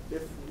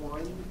if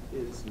 1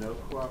 is no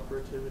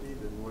cooperativity,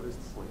 then what is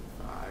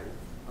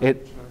 0.5?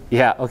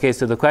 Yeah, okay,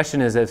 so the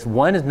question is if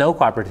 1 is no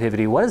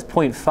cooperativity, what is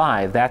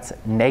 0.5? That's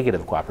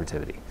negative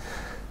cooperativity,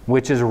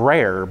 which is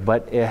rare,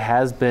 but it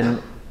has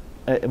been,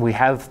 we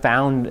have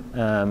found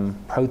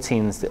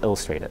proteins to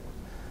illustrate it.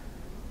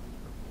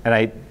 And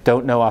I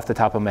don't know off the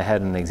top of my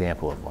head an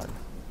example of one.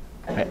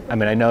 I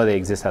mean, I know they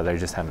exist out there, I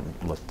just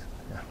haven't looked.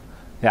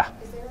 Yeah.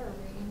 Is there a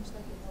range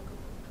that the Hill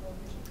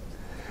coefficient goes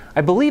to?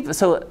 I believe,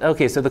 so,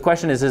 okay, so the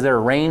question is there a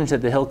range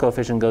that the Hill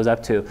coefficient goes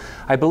up to?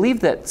 I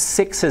believe that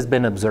 6 has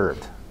been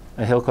observed,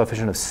 a Hill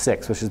coefficient of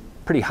 6, which is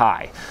pretty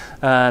high.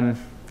 And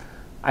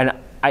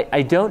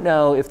I don't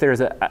know if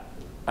there's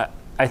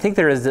I think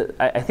there is,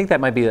 I think that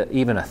might be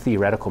even a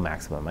theoretical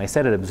maximum. I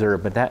said it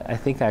observed, but that I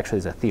think actually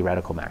is a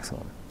theoretical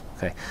maximum.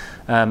 Okay,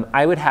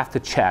 I would have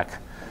to check.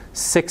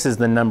 6 is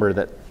the number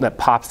that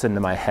pops into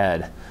my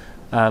head.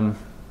 To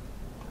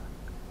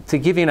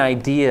give you an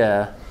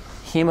idea,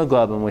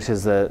 hemoglobin, which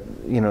is the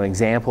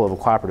example of a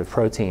cooperative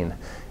protein,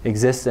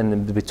 exists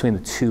in between the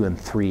 2 and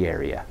 3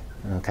 area.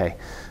 Okay,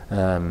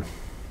 and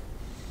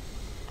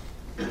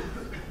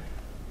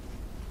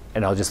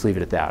I'll just leave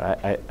it at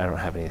that. I don't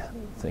have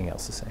anything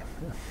else to say.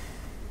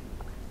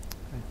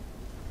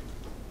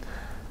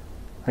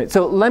 Right,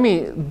 so let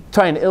me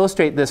try and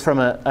illustrate this from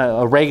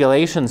a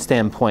regulation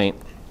standpoint.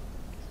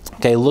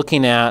 Okay,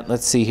 looking at,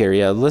 let's see here,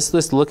 yeah,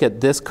 let's look at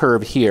this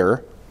curve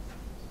here.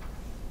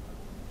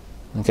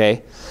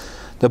 Okay,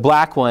 the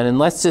black one, and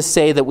let's just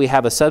say that we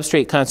have a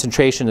substrate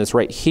concentration that's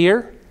right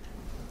here.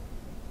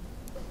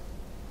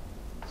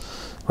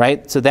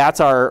 Right, so that's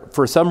our,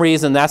 for some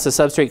reason, that's the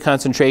substrate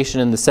concentration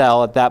in the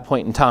cell at that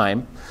point in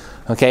time.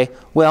 Okay,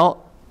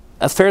 well,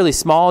 a fairly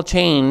small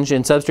change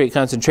in substrate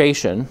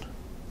concentration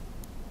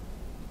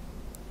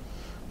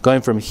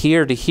going from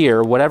here to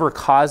here, whatever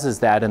causes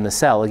that in the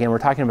cell, again, we're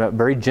talking about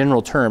very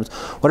general terms,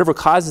 whatever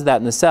causes that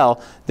in the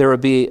cell, there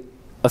would be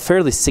a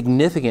fairly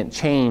significant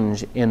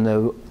change in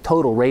the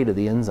total rate of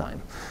the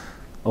enzyme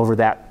over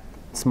that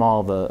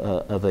small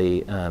of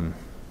a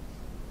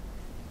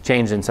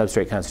change in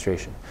substrate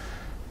concentration.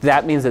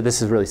 That means that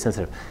this is really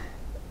sensitive.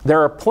 There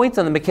are points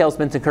on the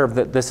Michaelis-Menten curve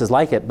that this is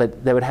like it,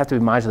 but they would have to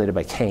be modulated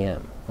by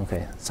Km.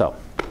 Okay, so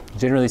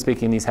generally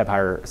speaking, these have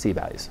higher C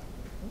values.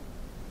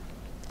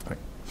 Right.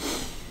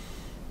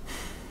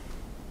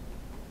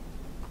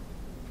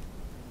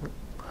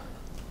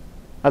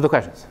 Other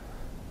questions?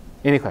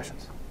 Any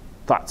questions?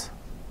 Thoughts?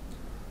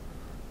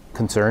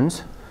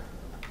 Concerns?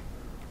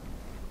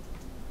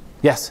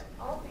 Yes?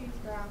 All these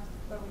graphs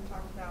that we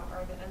talked about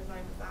are the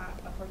enzymes at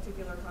a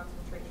particular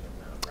concentration,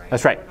 though, right?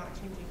 That's right. We're not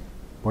changing.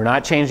 We're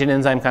not changing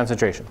enzyme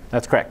concentration.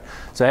 That's correct.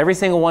 So every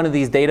single one of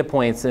these data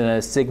points in a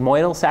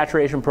sigmoidal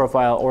saturation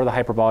profile or the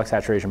hyperbolic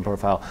saturation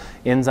profile,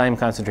 enzyme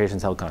concentration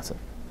is held constant.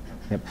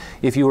 Yep.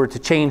 If you were to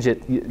change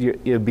it,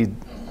 it would be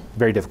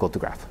very difficult to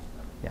graph.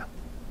 Yeah.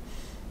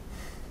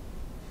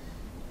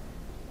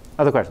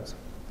 Other questions?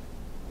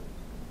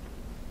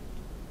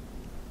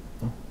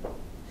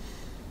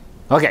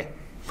 Okay.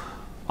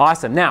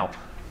 Awesome. Now,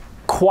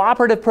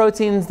 cooperative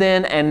proteins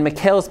then and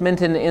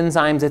Michaelis-Menten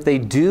enzymes, if they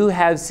do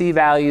have C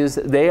values,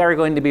 they are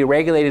going to be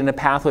regulated in a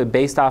pathway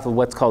based off of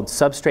what's called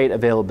substrate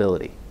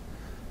availability.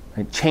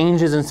 Right?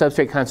 Changes in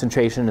substrate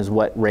concentration is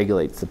what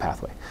regulates the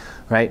pathway.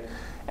 Right?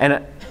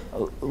 And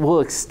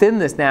we'll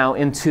extend this now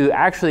into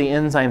actually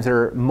enzymes that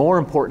are more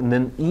important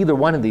than either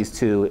one of these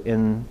two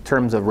in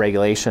terms of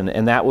regulation.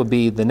 And that would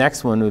be, the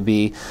next one would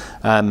be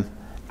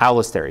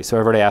allostery. So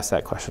everybody asked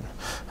that question.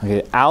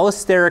 Okay,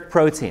 allosteric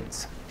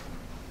proteins.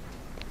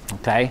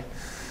 Okay.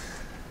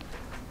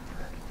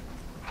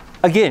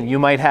 Again, you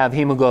might have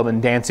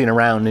hemoglobin dancing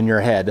around in your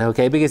head,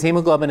 okay, because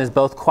hemoglobin is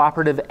both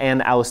cooperative and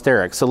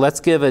allosteric. So let's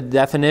give a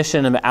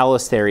definition of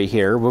allostery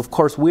here. Of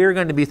course, we're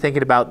going to be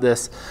thinking about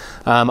this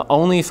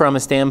only from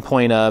a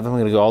standpoint of, I'm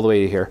going to go all the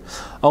way to here,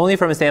 only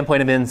from a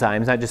standpoint of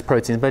enzymes, not just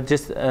proteins, but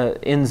just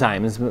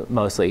enzymes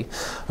mostly,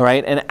 all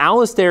right? And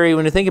allostery,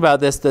 when you think about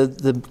this,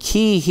 the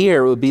key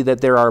here would be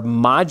that there are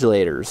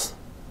modulators,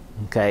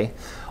 okay,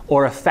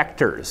 or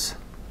effectors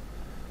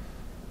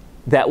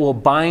that will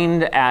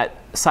bind at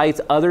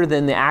sites other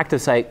than the active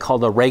site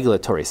called a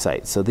regulatory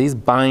site. So these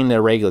bind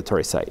a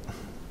regulatory site.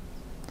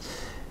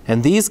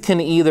 And these can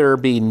either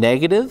be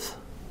negative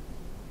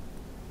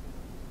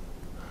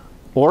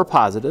or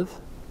positive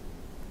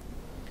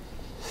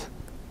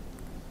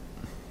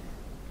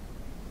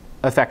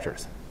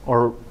effectors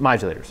or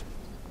modulators.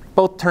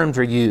 Both terms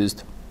are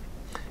used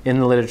in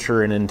the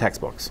literature and in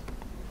textbooks.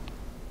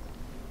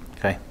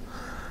 Okay?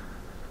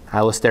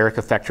 Allosteric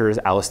effectors,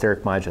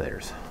 allosteric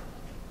modulators.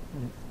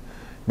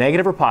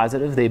 Negative or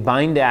positive, they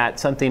bind at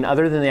something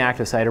other than the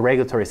active site, a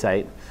regulatory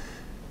site.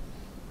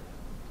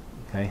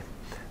 Okay.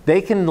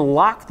 They can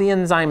lock the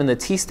enzyme in the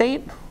T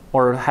state,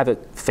 or have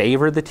it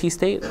favor the T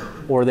state,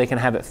 or they can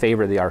have it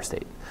favor the R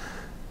state.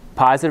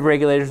 Positive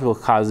regulators will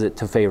cause it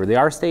to favor the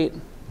R state.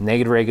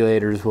 Negative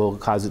regulators will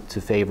cause it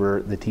to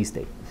favor the T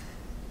state.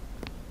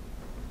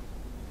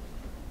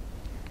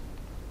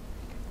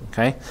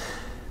 Okay?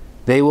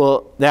 They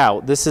will, now,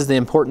 this is the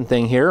important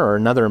thing here, or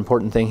another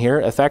important thing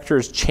here.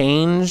 Effectors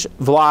change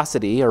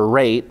velocity or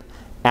rate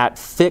at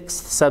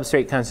fixed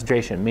substrate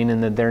concentration,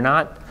 meaning that they're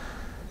not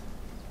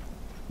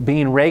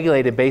being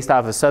regulated based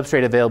off of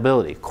substrate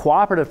availability.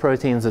 Cooperative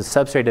proteins is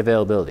substrate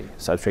availability.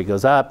 Substrate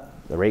goes up,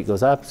 the rate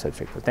goes up,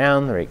 substrate goes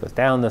down, the rate goes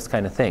down, those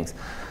kind of things.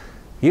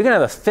 You can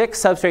have a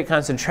fixed substrate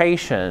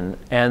concentration,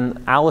 and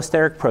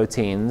allosteric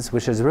proteins,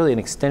 which is really an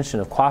extension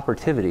of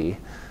cooperativity,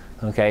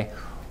 okay,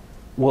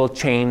 will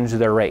change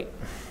their rate.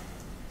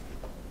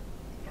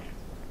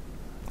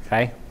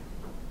 Okay?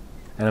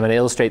 And I'm going to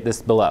illustrate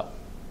this below.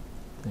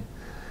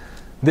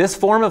 This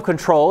form of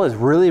control is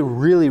really,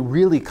 really,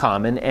 really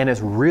common, and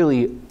is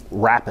really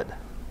rapid.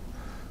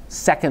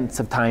 Seconds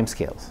of time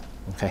scales.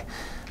 Okay?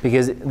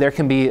 Because there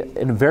can be,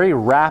 in a very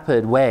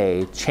rapid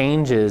way,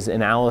 changes in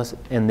the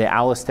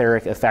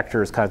allosteric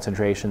effectors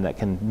concentration that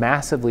can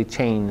massively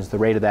change the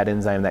rate of that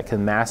enzyme, that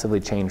can massively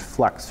change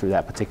flux through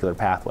that particular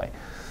pathway.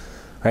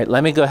 All right,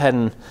 let me go ahead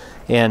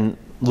and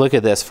look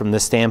at this from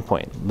this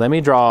standpoint. Let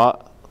me draw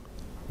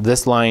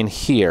this line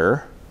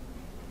here.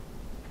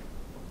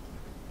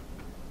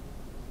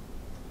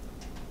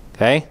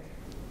 Okay?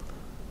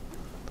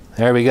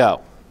 There we go.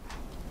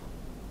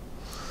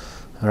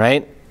 All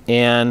right,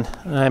 and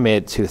I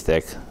made it too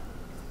thick.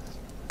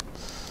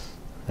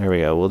 There we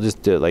go. We'll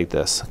just do it like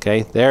this.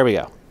 Okay, there we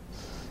go.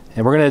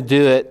 And we're going to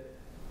do it,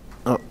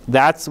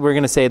 we're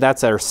going to say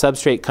that's our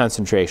substrate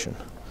concentration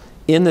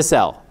in the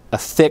cell, a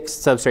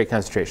fixed substrate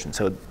concentration.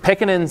 So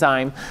pick an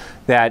enzyme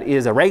that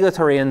is a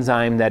regulatory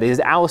enzyme that is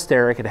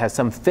allosteric. It has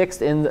some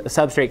fixed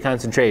substrate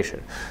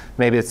concentration.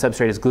 Maybe its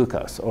substrate is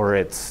glucose, or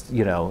it's,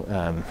 you know,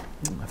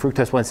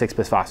 fructose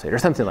 1,6-bisphosphate, or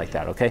something like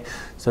that, okay?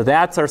 So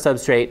that's our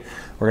substrate.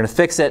 We're going to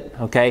fix it,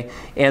 okay?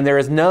 And there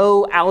is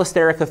no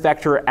allosteric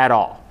effector at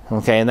all,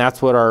 okay? And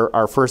that's what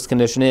our first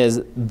condition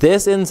is.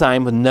 This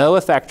enzyme with no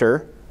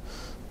effector,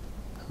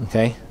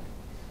 okay,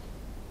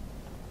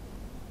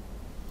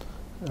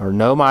 or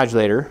no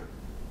modulator,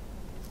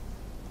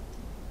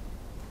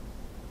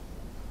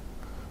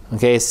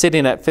 okay, is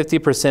sitting at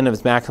 50% of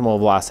its maximal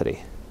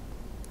velocity.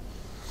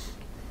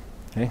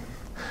 Okay.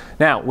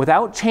 Now,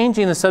 without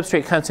changing the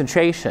substrate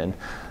concentration,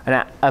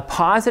 a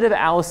positive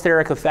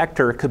allosteric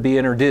effector could be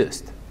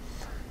introduced.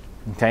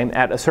 Okay,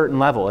 at a certain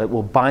level. It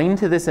will bind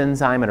to this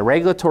enzyme at a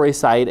regulatory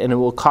site, and it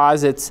will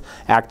cause its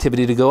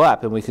activity to go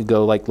up. And we could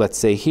go like, let's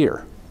say,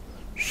 here.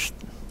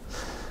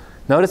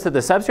 Notice that the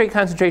substrate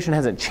concentration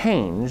hasn't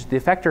changed. The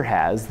effector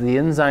has. The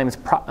enzyme's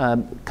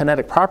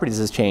kinetic properties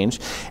has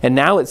changed. And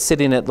now it's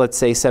sitting at, let's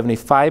say,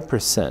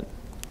 75%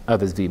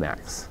 of its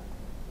Vmax.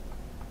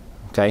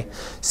 Okay?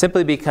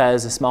 Simply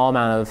because a small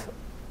amount of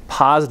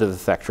positive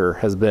effector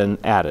has been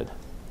added.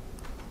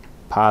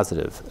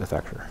 Positive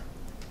effector.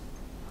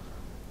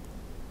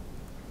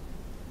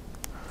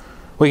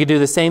 We could do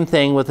the same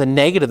thing with a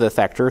negative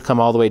effector, come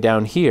all the way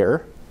down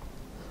here.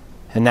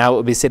 And now it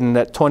would be sitting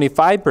at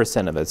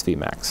 25% of its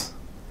Vmax.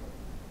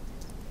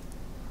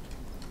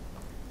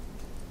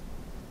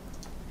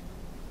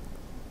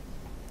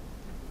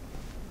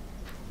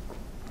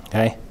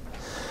 Okay?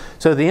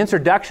 So the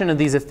introduction of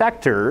these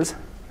effectors,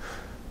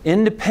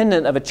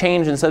 independent of a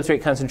change in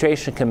substrate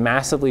concentration, can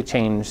massively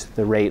change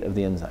the rate of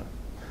the enzyme.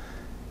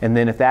 And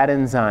then if that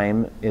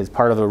enzyme is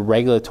part of a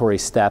regulatory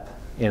step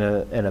in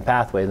a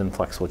pathway, then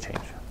flux will change.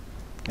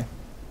 Okay?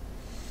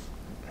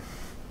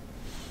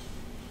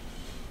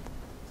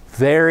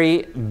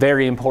 Very,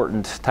 very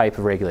important type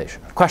of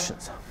regulation.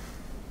 Questions?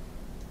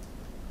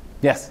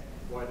 Yes?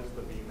 Why does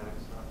the Vmax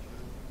not change?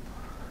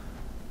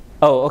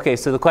 Oh, okay,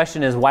 so the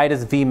question is, why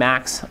does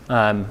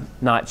Vmax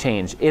not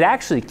change? It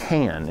actually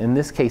can. In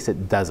this case,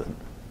 it doesn't.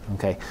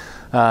 Okay?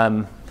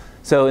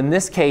 So in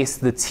this case,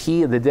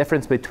 the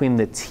difference between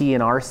the T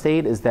and R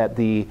state is that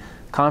the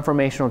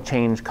conformational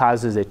change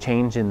causes a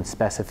change in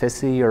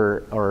specificity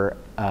or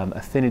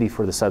affinity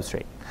for the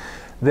substrate.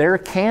 There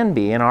can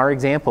be, in our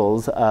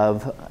examples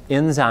of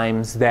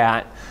enzymes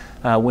that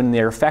when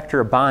their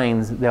effector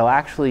binds, they'll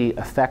actually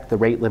affect the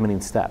rate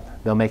limiting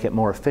step. They'll make it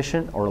more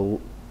efficient or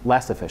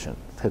less efficient.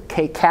 So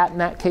Cat in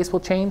that case will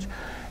change,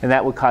 and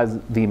that would cause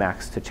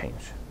Vmax to change.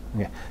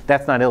 Okay.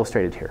 That's not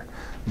illustrated here,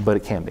 but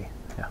it can be.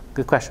 Yeah.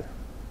 Good question.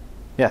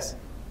 Yes?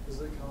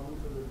 Is it common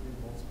for there to be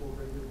multiple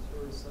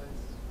regulatory sites?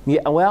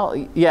 Yeah, well,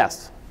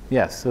 yes.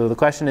 Yes. So the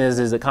question is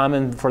it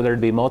common for there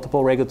to be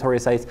multiple regulatory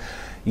sites?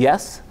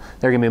 Yes.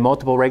 There are going to be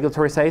multiple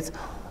regulatory sites,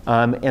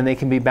 and they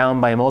can be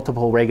bound by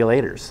multiple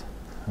regulators.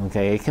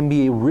 Okay. It can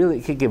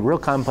get real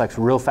complex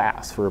real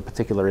fast for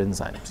particular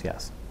enzymes.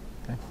 Yes.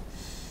 Okay.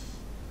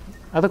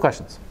 Other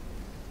questions?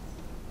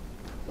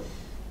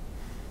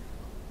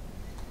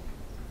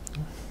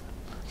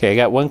 Okay, I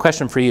got one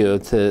question for you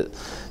to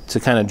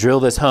kind of drill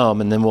this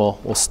home, and then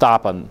we'll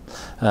stop on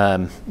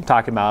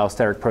talking about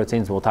allosteric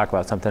proteins. We'll talk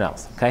about something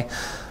else. Okay.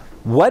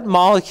 What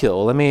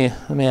molecule, let me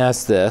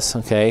ask this,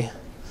 okay.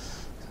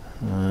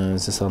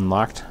 Is this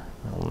unlocked?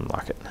 I'll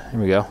unlock it. Here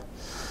we go.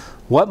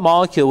 What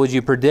molecule would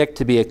you predict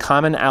to be a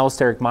common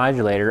allosteric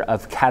modulator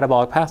of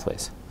catabolic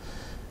pathways?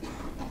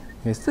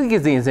 This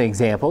gives you an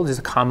example, just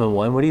a common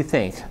one. What do you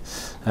think?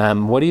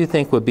 What do you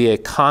think would be a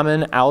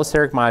common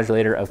allosteric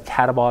modulator of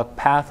catabolic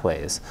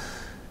pathways?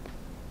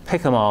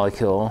 Pick a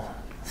molecule.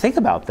 Think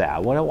about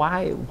that.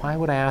 Why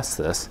would I ask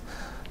this?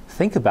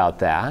 Think about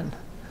that,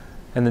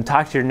 and then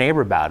talk to your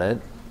neighbor about it,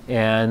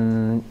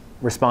 and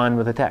respond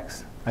with a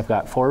text. I've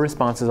got 4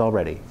 responses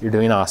already. You're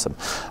doing awesome.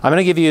 I'm going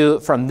to give you,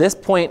 from this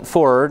point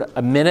forward,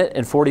 1 minute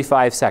and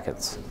 45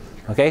 seconds.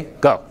 Okay,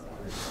 go.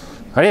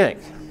 What do you think?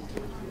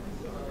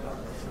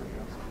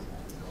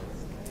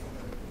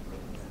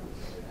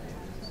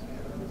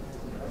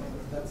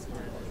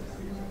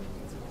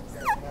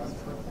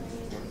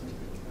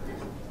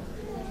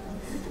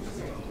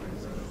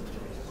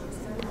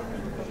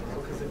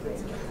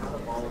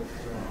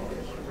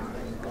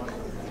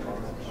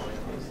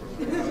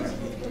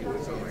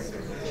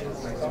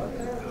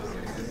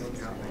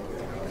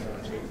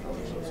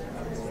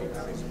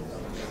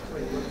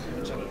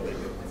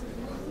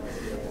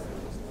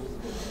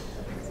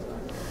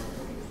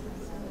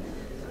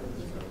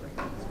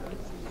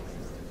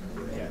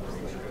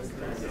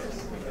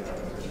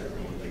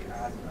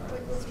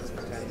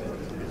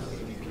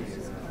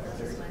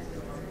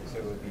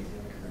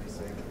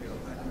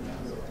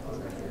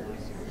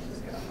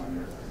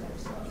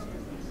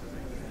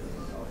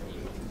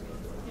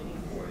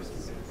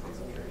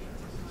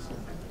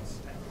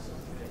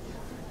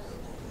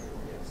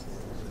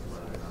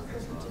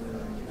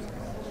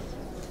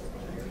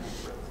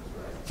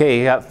 Okay,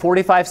 you got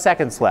 45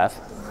 seconds left.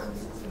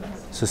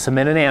 So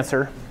submit an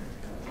answer.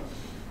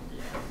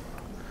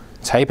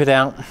 Type it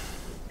out.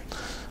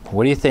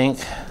 What do you think?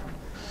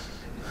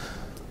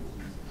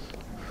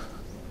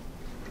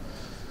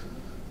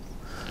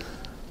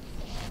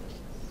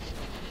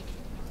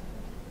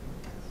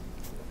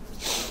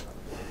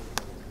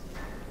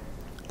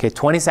 Okay,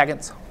 20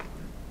 seconds.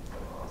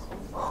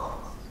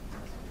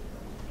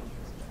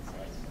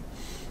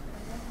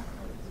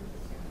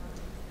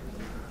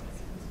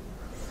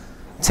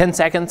 Ten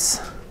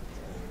seconds.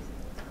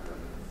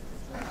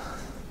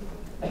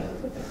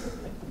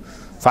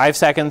 5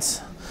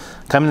 seconds.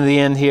 Coming to the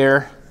end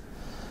here.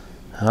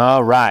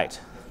 All right.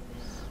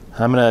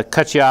 I'm going to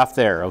cut you off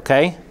there,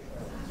 okay?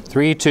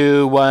 3,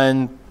 2,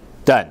 1,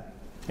 done.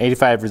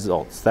 85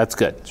 results. That's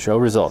good. Show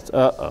results.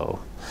 Uh-oh.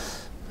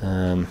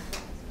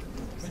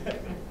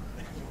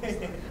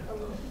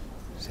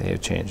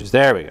 Save changes.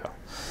 There we go.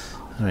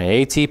 All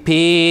right,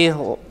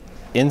 ATP,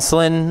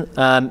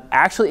 insulin.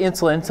 Actually,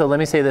 insulin, so let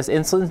me say this.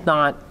 Insulin's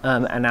not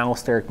an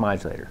allosteric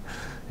modulator.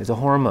 It's a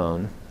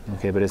hormone,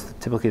 okay, but it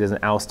typically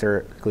doesn't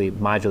allosterically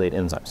modulate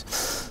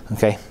enzymes.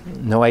 Okay,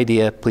 no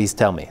idea, please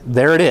tell me.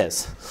 There it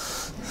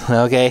is.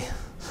 Okay,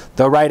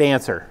 the right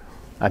answer.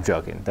 I'm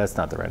joking, that's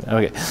not the right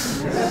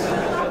answer.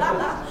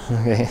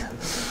 Okay. Okay.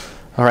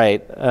 All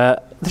right,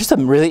 there's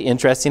some really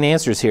interesting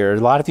answers here. A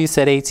lot of you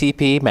said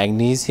ATP.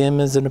 Magnesium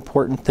is an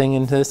important thing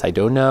in this. I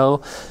don't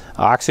know.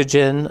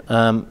 Oxygen.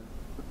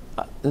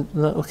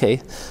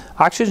 Okay.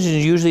 Oxygen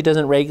usually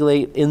doesn't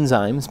regulate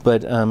enzymes,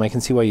 but I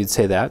can see why you'd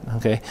say that.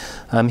 Okay.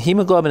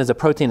 Hemoglobin is a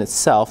protein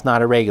itself,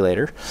 not a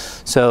regulator.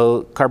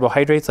 So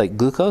carbohydrates like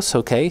glucose,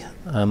 okay.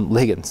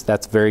 Ligands,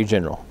 that's very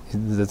general.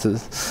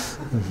 That's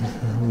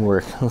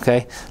work,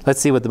 okay.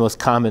 Let's see what the most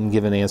common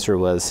given answer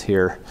was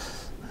here.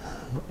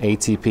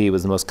 ATP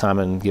was the most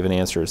common given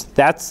answers.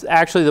 That's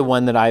actually the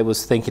one that I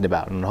was thinking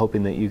about and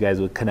hoping that you guys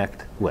would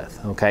connect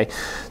with, okay?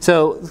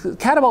 So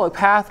catabolic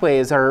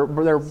pathways,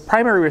 their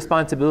primary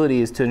responsibility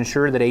is to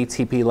ensure that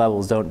ATP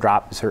levels don't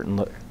drop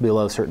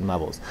below certain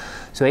levels.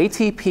 So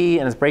ATP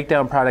and its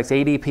breakdown products,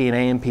 ADP and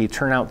AMP,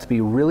 turn out to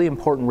be really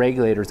important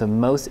regulators of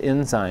most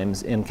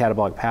enzymes in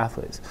catabolic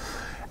pathways.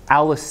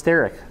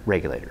 Allosteric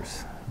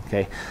regulators,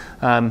 okay?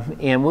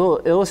 And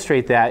we'll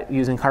illustrate that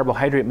using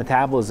carbohydrate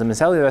metabolism and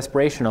cellular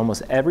respiration.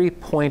 Almost every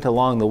point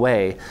along the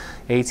way,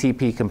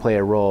 ATP can play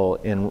a role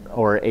in,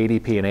 or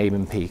ADP and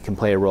AMP can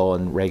play a role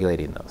in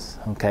regulating those,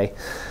 okay?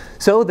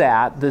 So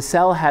that the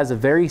cell has a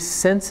very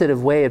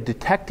sensitive way of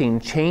detecting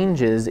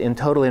changes in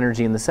total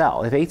energy in the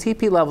cell. If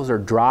ATP levels are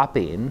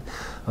dropping,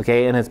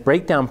 okay, and its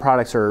breakdown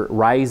products are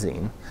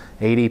rising,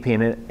 ADP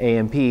and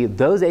AMP,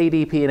 those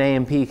ADP and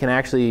AMP can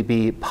actually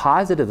be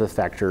positive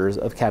effectors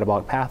of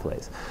catabolic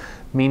pathways,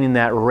 meaning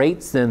that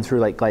rates then through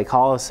like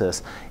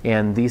glycolysis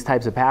and these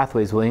types of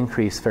pathways will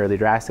increase fairly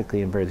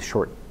drastically in very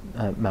short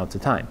amounts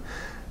of time.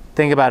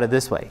 Think about it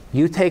this way.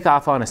 You take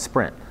off on a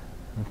sprint,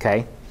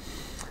 okay?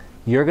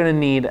 You're going to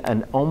need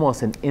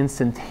almost an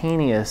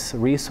instantaneous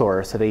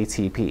resource of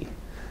ATP.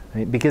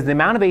 Right? Because the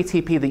amount of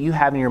ATP that you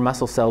have in your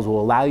muscle cells will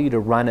allow you to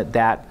run at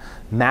that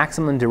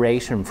maximum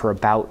duration for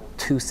about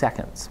 2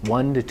 seconds,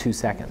 1 to 2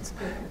 seconds.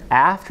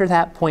 After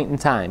that point in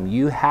time,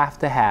 you have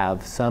to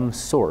have some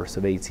source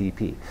of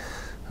ATP.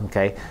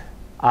 Okay,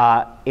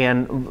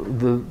 and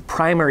the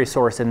primary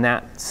source in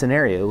that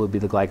scenario would be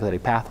the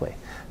glycolytic pathway.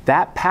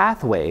 that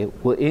pathway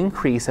will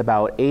increase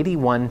about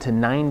 81 to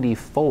 90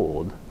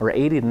 fold, or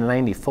 80 to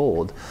 90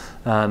 fold,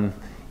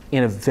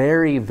 in a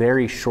very,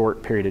 very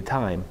short period of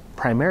time,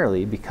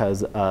 primarily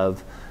because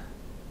of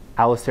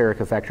allosteric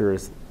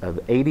effectors of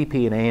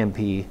ADP and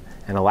AMP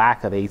and a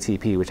lack of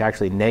ATP, which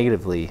actually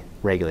negatively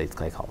regulates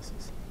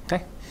glycolysis.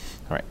 Okay?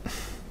 All right.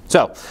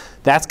 So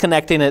that's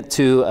connecting it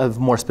to a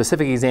more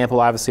specific example.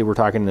 Obviously, we're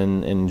talking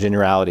in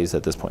generalities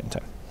at this point in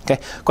time. Okay?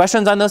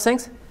 Questions on those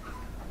things?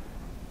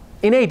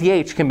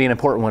 NADH can be an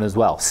important one as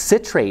well.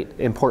 Citrate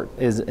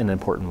is an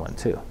important one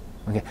too.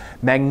 Okay.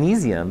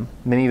 Magnesium,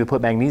 many of you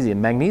put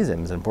magnesium.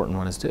 Magnesium is an important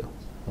one as too.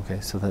 Okay,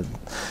 so the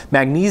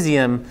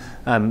magnesium,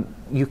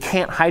 you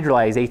can't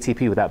hydrolyze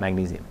ATP without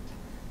magnesium.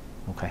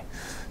 Okay,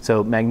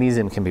 so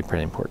magnesium can be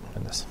pretty important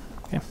in this.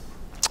 Okay,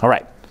 all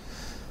right.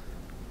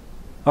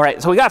 All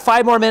right, so we got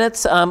 5 more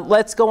minutes.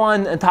 Let's go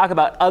on and talk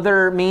about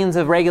other means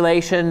of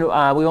regulation.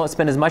 We won't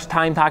spend as much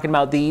time talking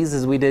about these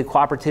as we did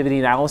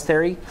cooperativity and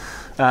allostery.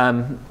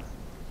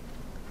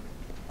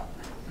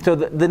 So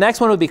the next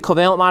one would be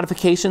covalent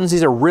modifications.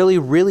 These are really,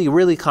 really,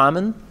 really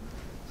common.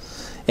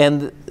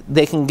 And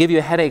they can give you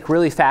a headache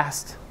really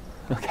fast,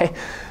 okay?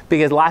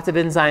 Because lots of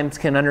enzymes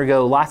can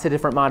undergo lots of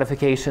different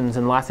modifications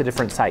in lots of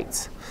different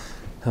sites,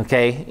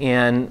 okay?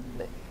 And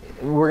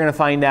we're going to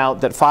find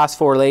out that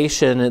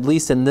phosphorylation, at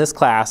least in this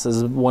class,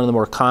 is one of the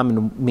more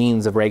common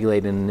means of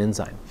regulating an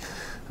enzyme.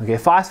 Okay,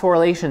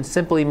 phosphorylation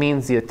simply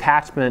means the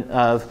attachment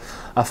of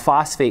a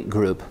phosphate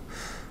group,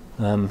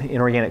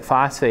 inorganic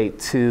phosphate,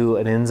 to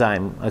an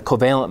enzyme, a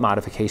covalent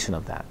modification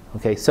of that.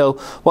 Okay, so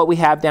what we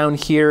have down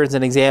here is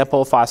an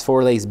example,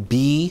 phosphorylase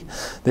B.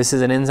 This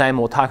is an enzyme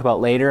we'll talk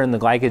about later in the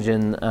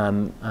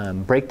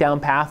glycogen breakdown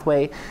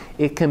pathway.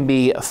 It can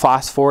be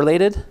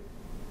phosphorylated,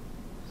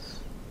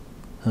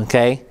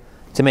 okay,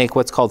 to make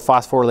what's called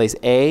phosphorylase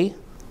A,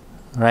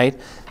 right?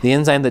 The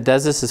enzyme that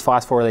does this is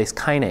phosphorylase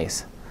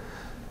kinase.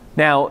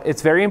 Now,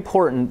 it's very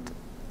important,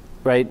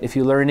 right, if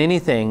you learn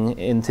anything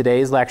in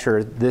today's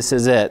lecture, this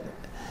is it.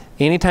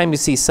 Anytime you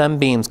see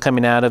sunbeams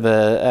coming out of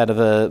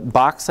a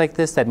box like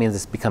this, that means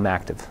it's become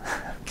active.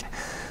 Okay.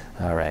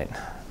 All right.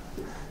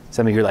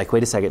 Some of you are like,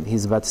 wait a second,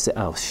 he's about to say,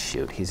 oh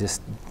shoot, he's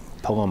just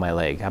pulling my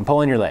leg. I'm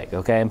pulling your leg,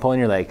 okay? I'm pulling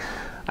your leg.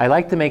 I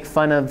like to make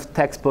fun of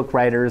textbook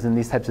writers and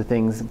these types of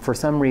things. For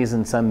some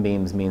reason,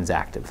 sunbeams means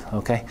active,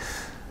 okay?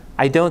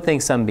 I don't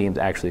think sunbeams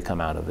actually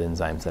come out of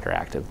enzymes that are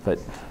active, but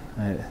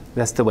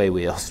that's the way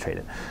we illustrate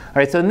it. All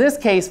right, so in this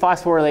case,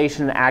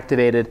 phosphorylation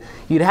activated,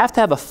 you'd have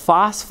to have a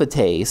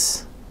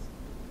phosphatase,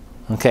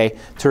 okay,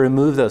 to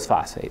remove those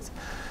phosphates.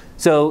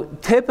 So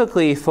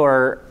typically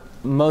for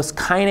most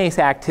kinase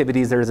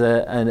activities, there's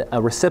a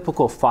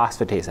reciprocal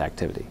phosphatase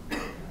activity,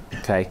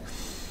 okay?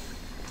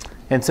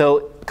 And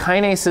so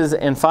kinases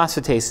and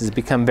phosphatases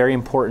become very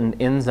important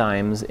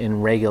enzymes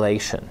in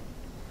regulation.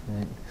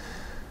 Right?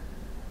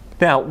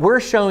 Now, we're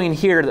showing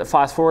here that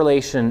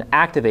phosphorylation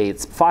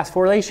activates.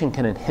 Phosphorylation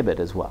can inhibit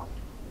as well.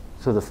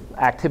 So the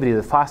activity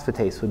of the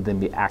phosphatase would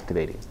then be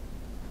activating.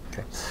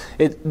 Okay.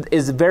 It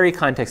is very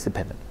context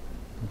dependent.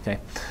 Okay.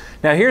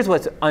 Now, here's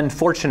what's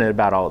unfortunate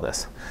about all of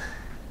this.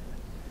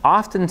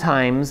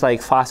 Oftentimes,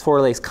 like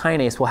phosphorylase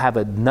kinase will have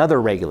another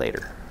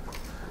regulator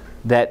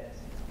that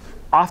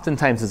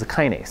oftentimes is a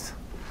kinase.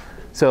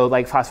 So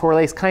like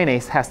phosphorylase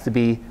kinase has to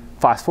be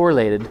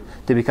phosphorylated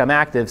to become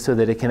active so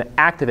that it can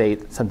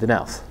activate something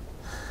else.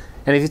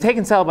 And if you've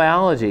taken cell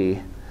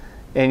biology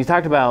and you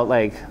talked about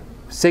like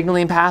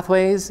signaling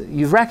pathways,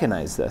 you've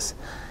recognized this.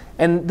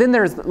 And then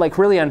there's like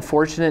really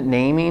unfortunate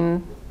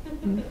naming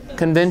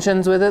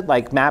conventions with it,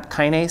 like MAP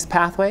kinase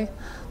pathway,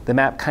 the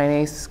MAP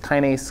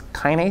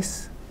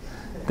kinase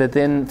that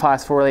then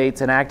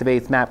phosphorylates and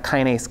activates MAP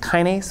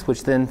kinase,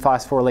 which then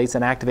phosphorylates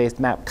and activates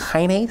MAP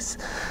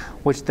kinase,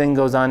 which then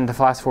goes on to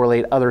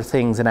phosphorylate other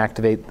things and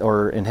activate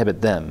or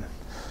inhibit them.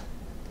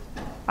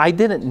 I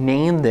didn't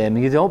name them.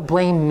 You don't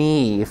blame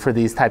me for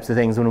these types of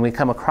things when we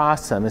come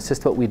across them. It's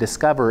just what we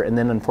discover, and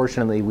then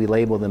unfortunately we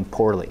label them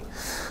poorly.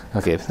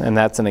 Okay, and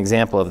that's an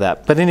example of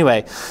that. But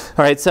anyway,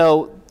 all right,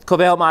 so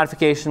covalent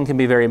modification can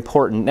be very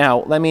important.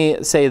 Now, let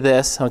me say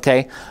this,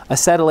 okay?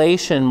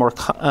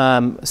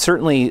 Acetylation,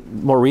 certainly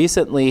more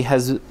recently,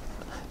 has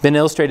been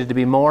illustrated to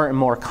be more and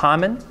more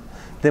common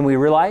than we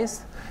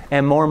realize,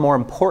 and more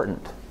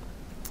important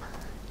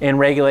in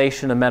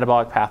regulation of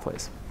metabolic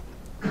pathways.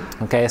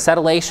 Okay,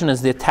 acetylation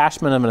is the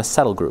attachment of an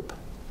acetyl group.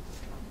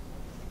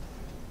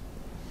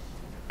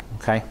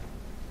 Okay.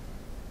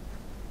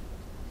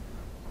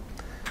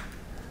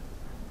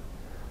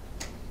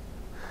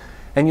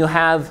 And you'll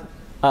have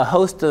a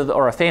host of,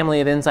 or a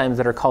family of enzymes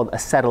that are called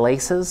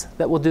acetylases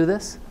that will do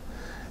this.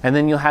 And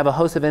then you'll have a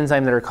host of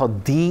enzymes that are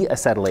called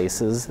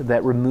deacetylases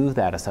that remove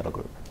that acetyl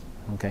group.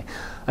 Okay.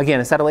 Again,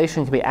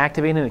 acetylation can be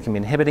activating, it can be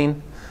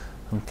inhibiting.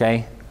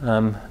 Okay.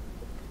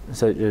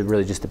 So it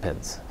really just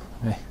depends.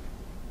 Okay.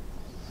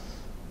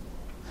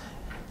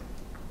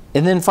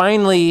 And then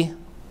finally,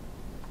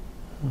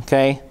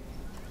 okay,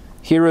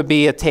 here would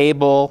be a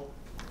table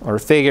or a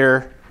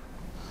figure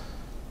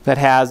that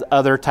has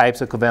other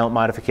types of covalent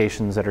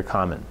modifications that are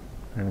common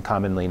and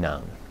commonly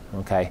known.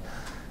 Okay.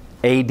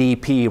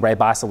 ADP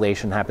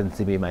ribosylation happens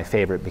to be my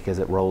favorite because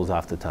it rolls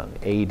off the tongue.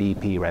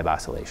 ADP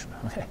ribosylation.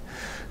 Okay,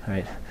 all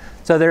right.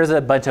 So there's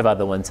a bunch of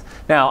other ones.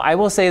 Now I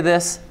will say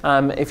this: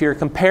 if you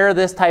compare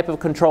this type of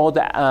control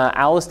to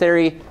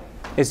allostery,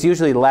 it's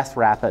usually less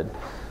rapid.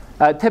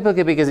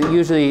 Typically because it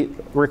usually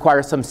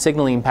requires some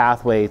signaling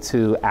pathway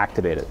to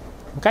activate it.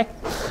 Okay?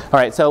 All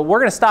right, so we're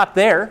going to stop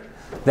there.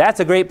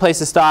 That's a great place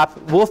to stop.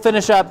 We'll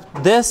finish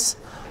up this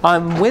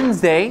on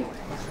Wednesday.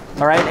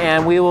 All right,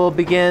 and we will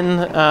begin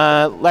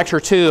lecture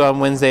 2 on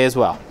Wednesday as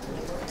well.